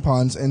bloody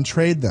tampons and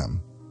trade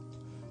them.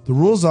 The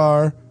rules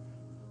are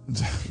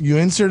you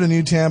insert a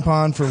new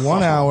tampon for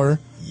 1 hour.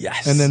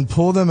 Yes. And then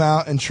pull them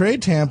out and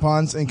trade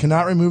tampons and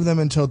cannot remove them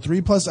until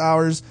 3+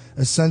 hours.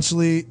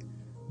 Essentially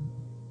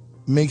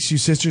makes you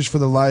sisters for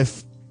the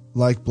life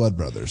like blood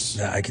brothers.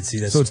 Yeah, I can see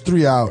that. So it's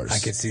 3 hours. I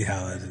can see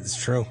how that is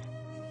true.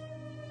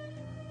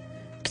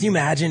 Can you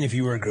imagine if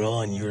you were a girl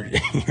and you're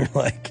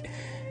like,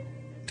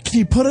 Can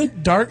you put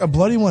a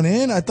bloody one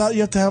in? I thought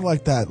you have to have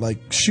like that,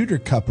 like shooter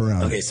cup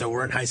around. Okay, so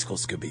we're in high school,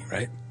 Scooby,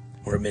 right?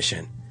 We're a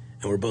mission,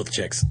 and we're both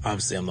chicks.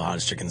 Obviously, I'm the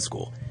hottest chick in the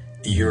school.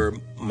 You're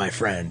my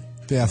friend.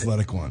 The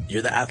athletic one.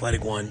 You're the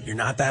athletic one. You're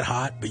not that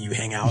hot, but you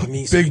hang out with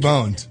me. Big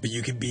boned. But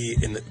you could be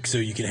so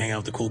you can hang out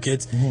with the cool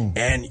kids. Mhm.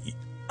 And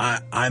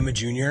I'm a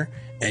junior,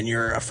 and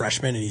you're a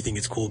freshman, and you think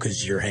it's cool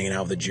because you're hanging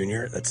out with a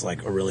junior that's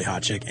like a really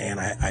hot chick, and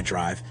I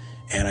drive,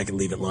 and I can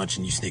leave at lunch,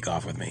 and you sneak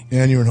off with me.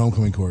 And you're in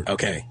homecoming court.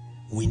 Okay,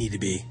 we need to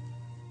be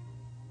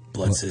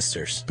blood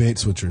sisters. Bait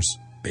switchers.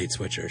 Bait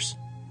switchers.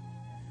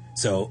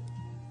 So,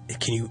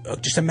 can you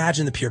just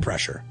imagine the peer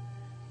pressure?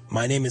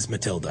 My name is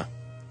Matilda.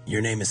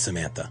 Your name is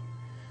Samantha.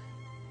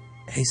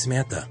 Hey,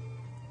 Samantha,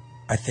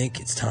 I think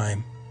it's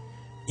time.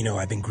 You know,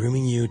 I've been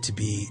grooming you to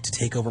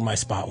take over my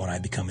spot when I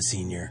become a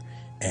senior,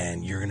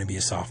 and you're going to be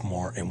a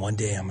sophomore, and one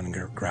day I'm going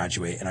to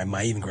graduate, and I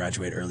might even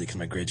graduate early because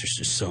my grades are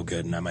just so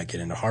good, and I might get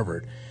into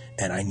Harvard,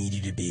 and I need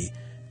you to be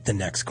the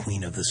next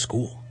queen of the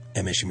school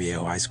at Mission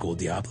Viejo High School.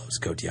 Diablos.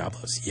 Go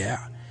Diablos.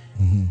 Yeah.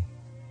 Mm-hmm.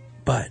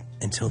 But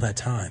until that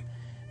time,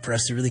 for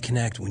us to really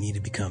connect, we need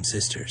to become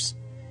sisters.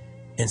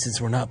 And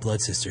since we're not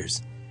blood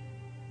sisters,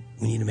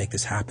 we need to make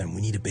this happen. We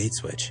need a bait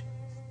switch.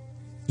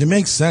 It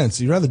makes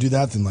sense. You'd rather do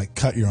that than like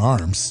cut your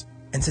arms.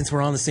 And since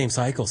we're on the same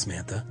cycle,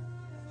 Samantha,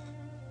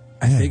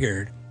 I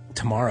figured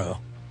tomorrow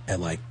at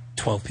like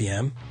 12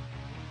 p.m.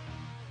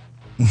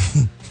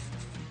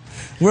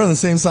 We're on the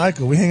same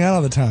cycle. We hang out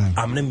all the time.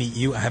 I'm going to meet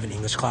you. I have an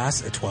English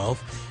class at 12.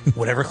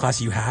 Whatever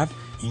class you have,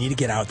 you need to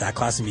get out of that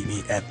class and meet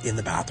me in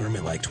the bathroom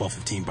at like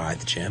 12:15 by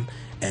the gym.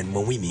 And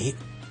when we meet,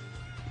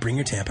 bring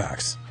your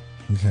Tampax.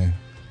 Okay.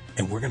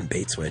 And we're going to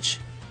bait switch.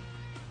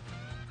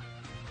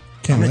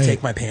 Can't I'm going to wait.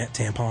 take my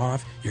tampon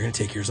off. You're going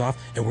to take yours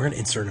off. And we're going to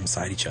insert them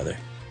inside each other.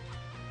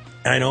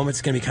 And I know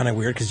it's going to be kind of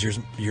weird because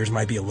yours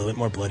might be a little bit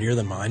more bloodier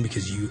than mine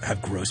because you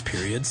have gross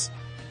periods.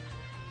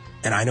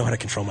 And I know how to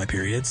control my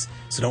periods.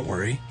 So don't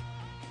worry.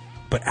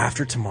 But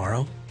after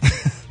tomorrow,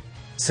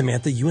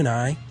 Samantha, you and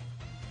I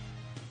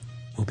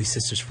will be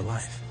sisters for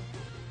life.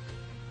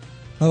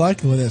 I like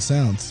the way that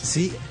sounds.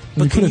 See?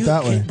 When you put it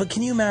that way. But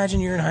can you imagine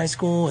you're in high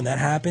school and that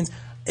happens?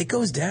 It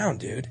goes down,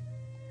 dude.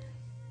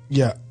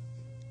 Yeah.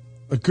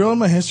 A girl in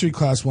my history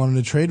class wanted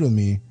to trade with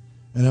me,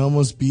 and I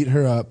almost beat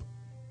her up.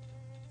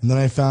 And then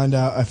I found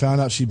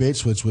out she bait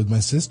switched with my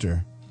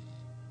sister.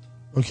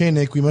 Okay,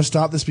 Nick, we must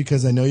stop this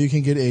because I know you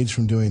can get AIDS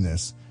from doing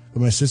this,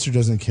 but my sister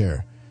doesn't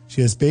care.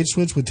 She has bait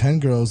switched with 10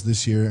 girls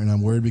this year, and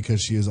I'm worried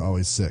because she is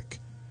always sick.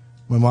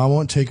 My mom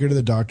won't take her to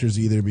the doctors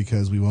either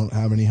because we won't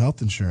have any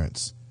health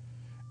insurance.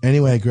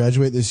 Anyway, I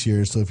graduate this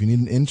year, so if you need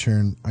an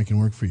intern, I can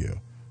work for you.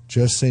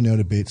 Just say no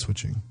to bait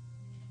switching.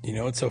 You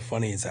know what's so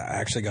funny is I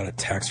actually got a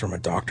text from a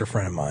doctor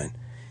friend of mine,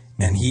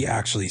 and he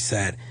actually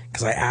said,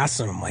 because I asked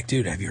him, I'm like,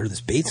 dude, have you heard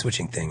this bait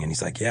switching thing? And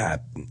he's like, yeah,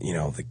 you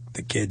know,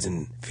 the kids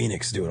in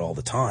Phoenix do it all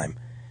the time,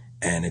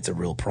 and it's a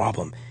real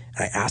problem.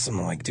 And I asked him,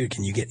 I'm like, dude,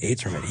 can you get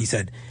AIDS from it? He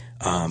said,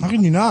 how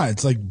can you not?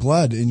 It's like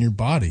blood in your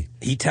body.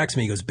 He texted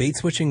me, he goes, bait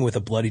switching with a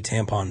bloody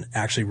tampon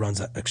actually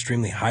runs an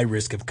extremely high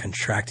risk of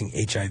contracting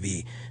HIV,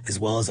 as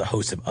well as a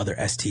host of other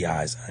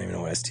STIs. I don't even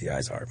know what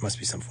STIs are. It must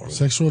be some form of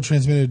Sexual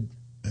transmitted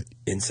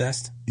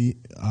incest?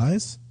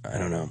 Eyes? I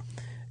don't know.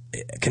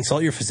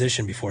 Consult your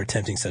physician before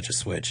attempting such a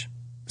switch.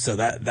 So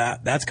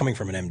that's coming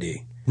from an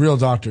MD. Real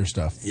doctor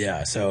stuff.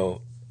 Yeah,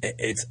 so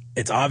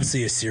it's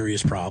obviously a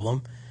serious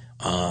problem.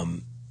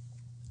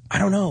 I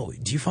don't know.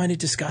 Do you find it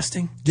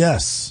disgusting?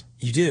 Yes.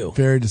 You do?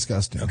 Very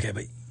disgusting. Okay,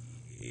 but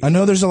I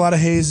know there's a lot of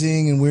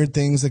hazing and weird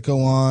things that go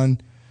on.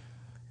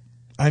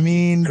 I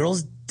mean,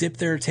 girls dip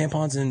their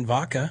tampons in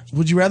vodka.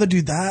 Would you rather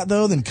do that,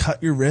 though, than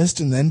cut your wrist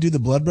and then do the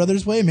Blood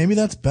Brothers way? Maybe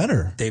that's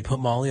better. They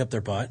put Molly up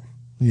their butt.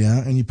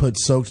 Yeah, and you put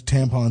soaked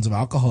tampons of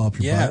alcohol up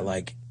your butt. Yeah,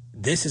 like,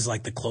 this is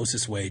like the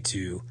closest way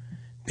to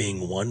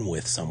being one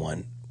with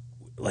someone.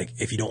 Like,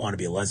 if you don't want to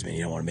be a lesbian,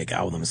 you don't want to make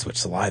out with them and switch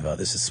saliva,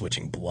 this is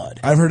switching blood.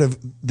 I've heard of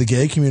the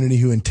gay community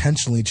who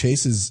intentionally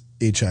chases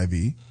HIV.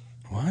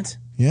 What?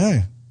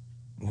 Yeah.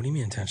 What do you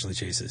mean intentionally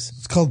chases?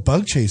 It's called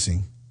bug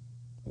chasing.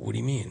 What do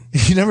you mean?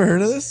 You never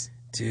heard of this?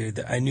 Dude,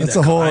 I knew That's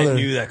that a whole I other-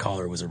 knew that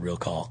caller was a real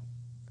call.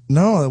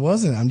 No, it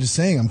wasn't. I'm just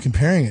saying, I'm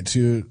comparing it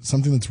to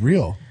something that's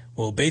real.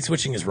 Well, bait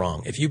switching is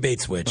wrong. If you bait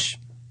switch,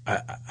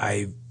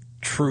 I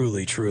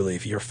truly,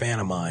 if you're a fan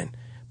of mine,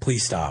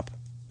 please stop.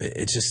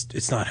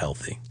 It's not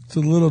healthy. It's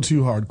a little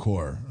too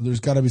hardcore. There's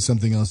got to be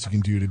something else you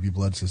can do to be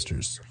blood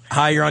sisters.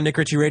 Hi, you're on Nick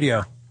Ritchie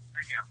Radio.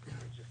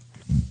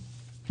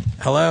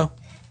 Hello?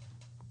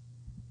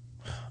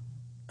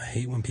 I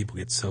hate when people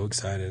get so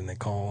excited and they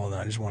call and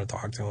I just want to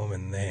talk to them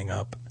and they hang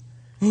up.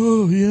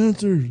 Oh, he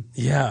answered.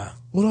 Yeah.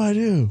 What do I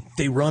do?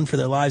 They run for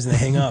their lives and they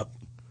hang up.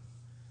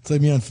 It's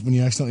like me when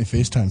you accidentally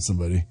FaceTime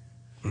somebody.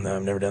 No,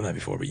 I've never done that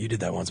before, but you did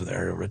that once with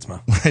Ariel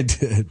Ritzma. I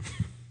did.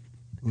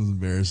 It was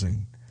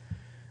embarrassing.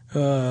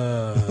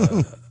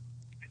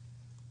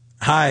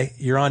 Hi,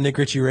 you're on Nick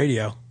Ritchie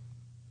Radio.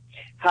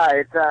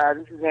 Hi,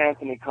 this is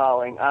Anthony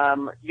calling.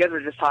 You guys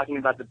were just talking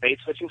about the bait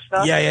switching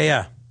stuff?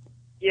 Yeah.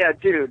 Yeah,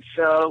 dude.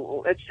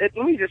 So let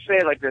me just say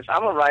it like this: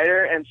 I'm a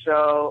writer, and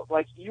so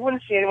like you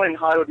wouldn't see anyone in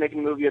Hollywood making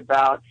a movie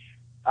about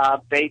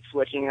bait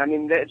switching. I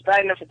mean, it's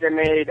bad enough that they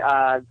made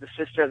the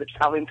sister of the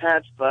traveling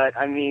pants, but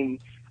I mean,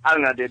 I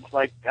don't know, dude.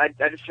 Like I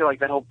just feel like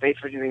that whole bait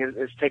switching thing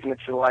is taking it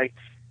to like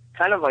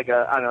kind of like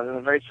I don't know,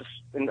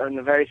 in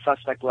a very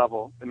suspect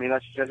level. I mean,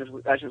 that's just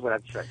what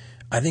I'd say.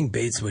 I think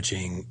bait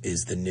switching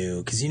is the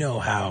new, because you know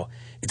how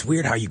it's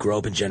weird how you grow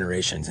up in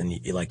generations, and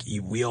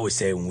we always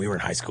say when we were in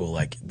high school,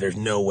 like there's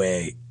no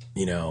way,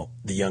 you know,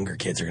 the younger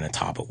kids are going to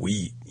top what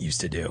we used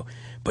to do.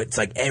 But it's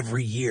like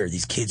every year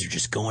these kids are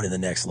just going to the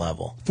next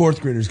level. Fourth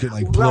graders getting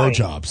like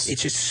blowjobs.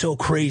 It's just so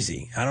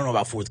crazy. I don't know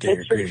about fourth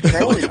graders getting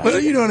blowjobs.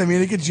 But you know what I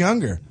mean? It gets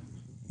younger.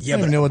 Yeah, I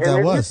don't even know what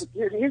that was.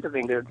 Here's the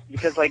thing, dude.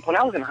 Because like when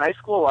I was in high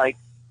school, like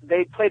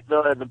they played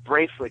the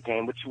bracelet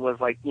game, which was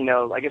like, you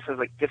know, I guess it was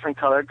like different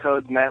color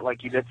codes meant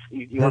like you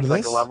went to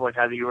like a level like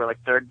either you were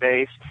like third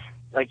base.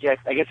 Like, yeah,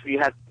 I guess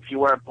if you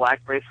wear a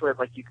black bracelet,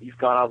 like you've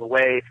gone all the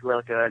way. If you wear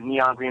like a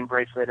neon green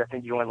bracelet, I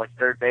think you went like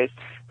third base.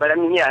 But I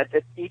mean, yeah,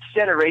 each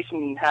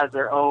generation has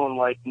their own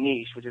like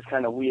niche, which is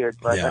kind of weird.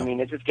 But Yeah. I mean,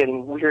 it's just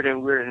getting weirder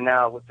and weirder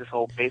now with this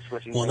whole base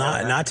switching. Well,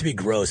 thing. not to be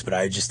gross, but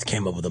I just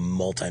came up with a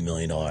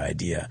multi-million-dollar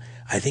idea.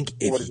 I think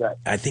What is that?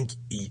 I think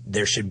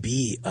there should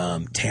be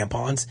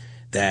tampons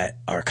that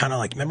are kind of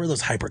like, remember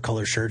those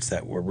hypercolor shirts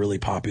that were really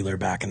popular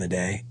back in the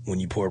day when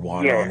you poured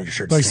water on your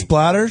shirt? Like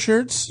splatter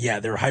shirts? Yeah,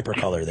 they were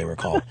hypercolor, they were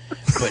called.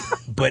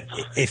 but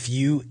if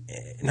you,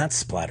 not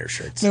splatter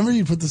shirts. Remember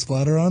you put the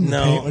splatter on? The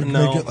No, paint, like,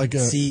 no. Make it like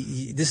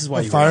See, this is why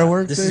a you firework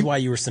were, this thing? is why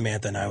you were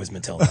Samantha and I was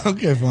Matilda.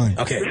 Okay, fine.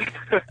 Okay.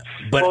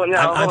 But well,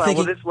 now, I'm hold on.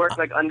 thinking, Will this work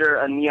like under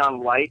a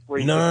neon light?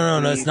 Where you no,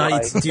 can it's not.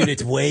 like- Dude,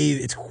 it's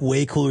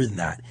way cooler than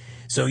that.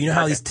 So you know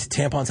how these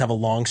tampons have a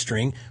long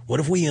string? What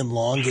if we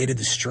elongated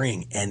the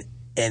string and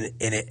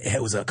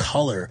it was a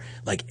color,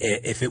 like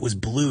if it was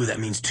blue, that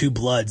means two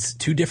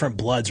different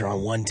bloods are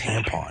on one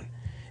tampon.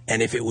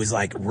 And if it was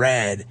like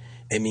red,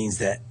 it means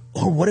that,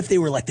 or what if they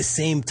were like the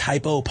same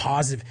type O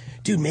positive?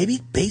 Dude, maybe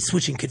bait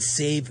switching could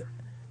save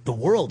the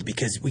world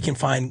because we can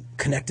find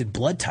connected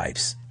blood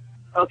types.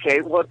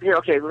 Okay, well,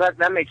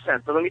 that makes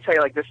sense. But let me tell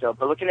you like this though.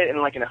 But looking at it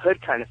in a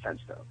hood kind of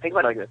sense though. Think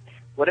about it like this.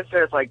 What if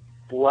there's like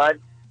blood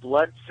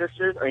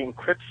sisters or even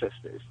Crip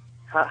sisters?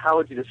 How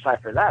would you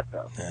decipher that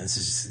though? This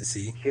is just,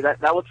 see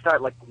that would start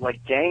like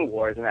gang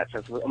wars in that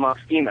sense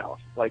amongst females.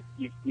 Like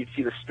you'd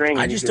see the string.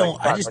 I and just you'd be don't.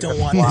 like, I just like don't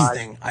a want squad. this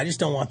thing. I just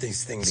don't want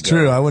these things. It's to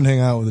true. go. I wouldn't hang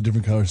out with a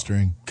different color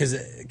string. Because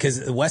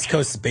the West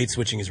Coast bait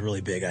switching is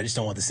really big. I just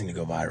don't want this thing to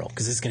go viral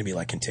because it's going to be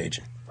like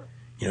Contagion.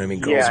 You know what I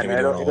mean? Girls Yeah, are going to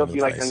be doing it all it'll over be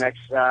the like place. the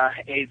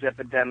next AIDS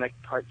epidemic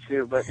part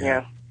 2. But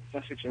yeah,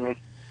 that's what you mean.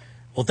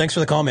 Well, thanks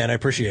for the call, man. I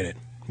appreciate it.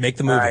 Make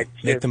the movie. All right,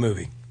 Make the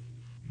movie.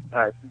 All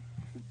right.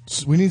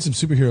 We need some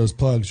superheroes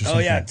plugs or Oh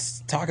something. yeah,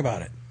 talk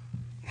about it.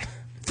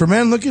 For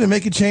men looking to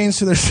make a change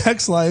to their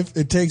sex life,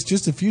 it takes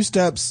just a few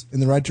steps in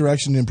the right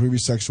direction to improve your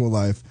sexual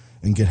life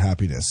and get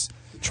happiness.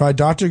 Try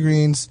Dr.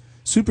 Green's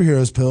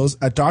Superheroes Pills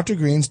at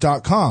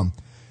drgreens.com.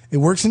 It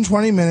works in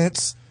 20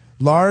 minutes,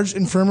 large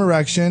and firm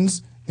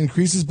erections,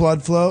 increases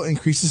blood flow,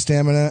 increases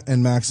stamina,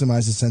 and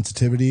maximizes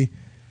sensitivity.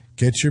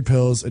 Get your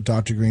pills at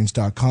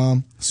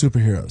drgreens.com.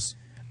 Superheroes.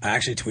 I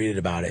actually tweeted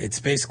about it. It's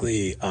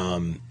basically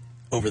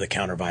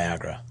over-the-counter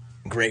Viagra.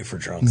 Great for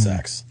drunk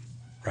sex.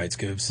 Right,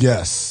 Scoobs?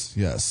 Yes,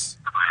 yes.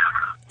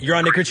 You're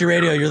on Nick Ritchie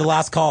Radio. You're the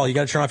last call. You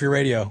got to turn off your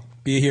radio.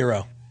 Be a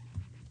hero.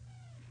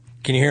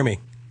 Can you hear me?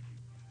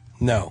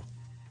 No.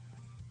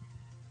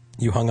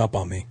 You hung up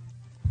on me.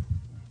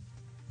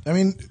 I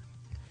mean,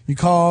 you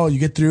call, you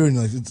get through, and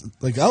like it's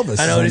like Elvis.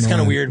 I know it is kind of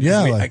annoying. weird.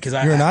 Yeah, because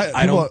you're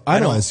I don't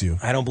idolize you.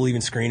 I don't believe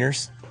in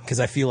screeners because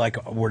I feel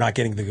like we're not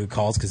getting the good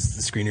calls because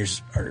the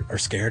screeners are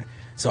scared.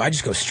 So I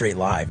just go straight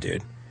live,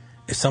 dude.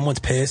 If someone's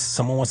pissed,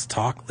 someone wants to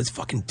talk, let's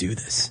fucking do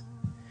this.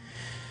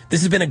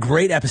 This has been a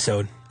great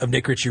episode of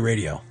Nick Ritchie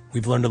Radio.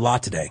 We've learned a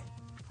lot today.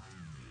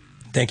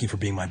 Thank you for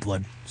being my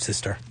blood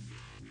sister.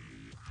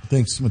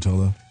 Thanks,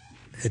 Matilda.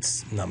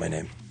 It's not my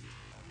name.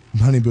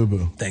 Honey Boo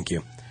Boo. Thank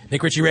you.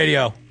 Nick Ritchie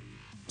Radio.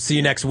 See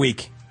you next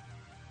week.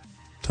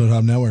 Toad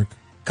Hop Network.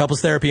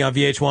 Couples Therapy on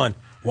VH1.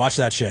 Watch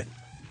that shit.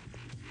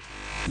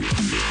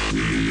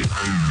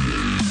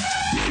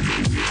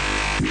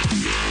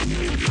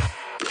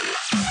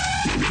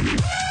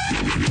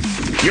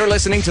 You're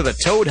listening to the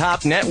Toad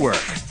Hop Network,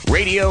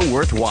 radio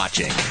worth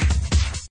watching.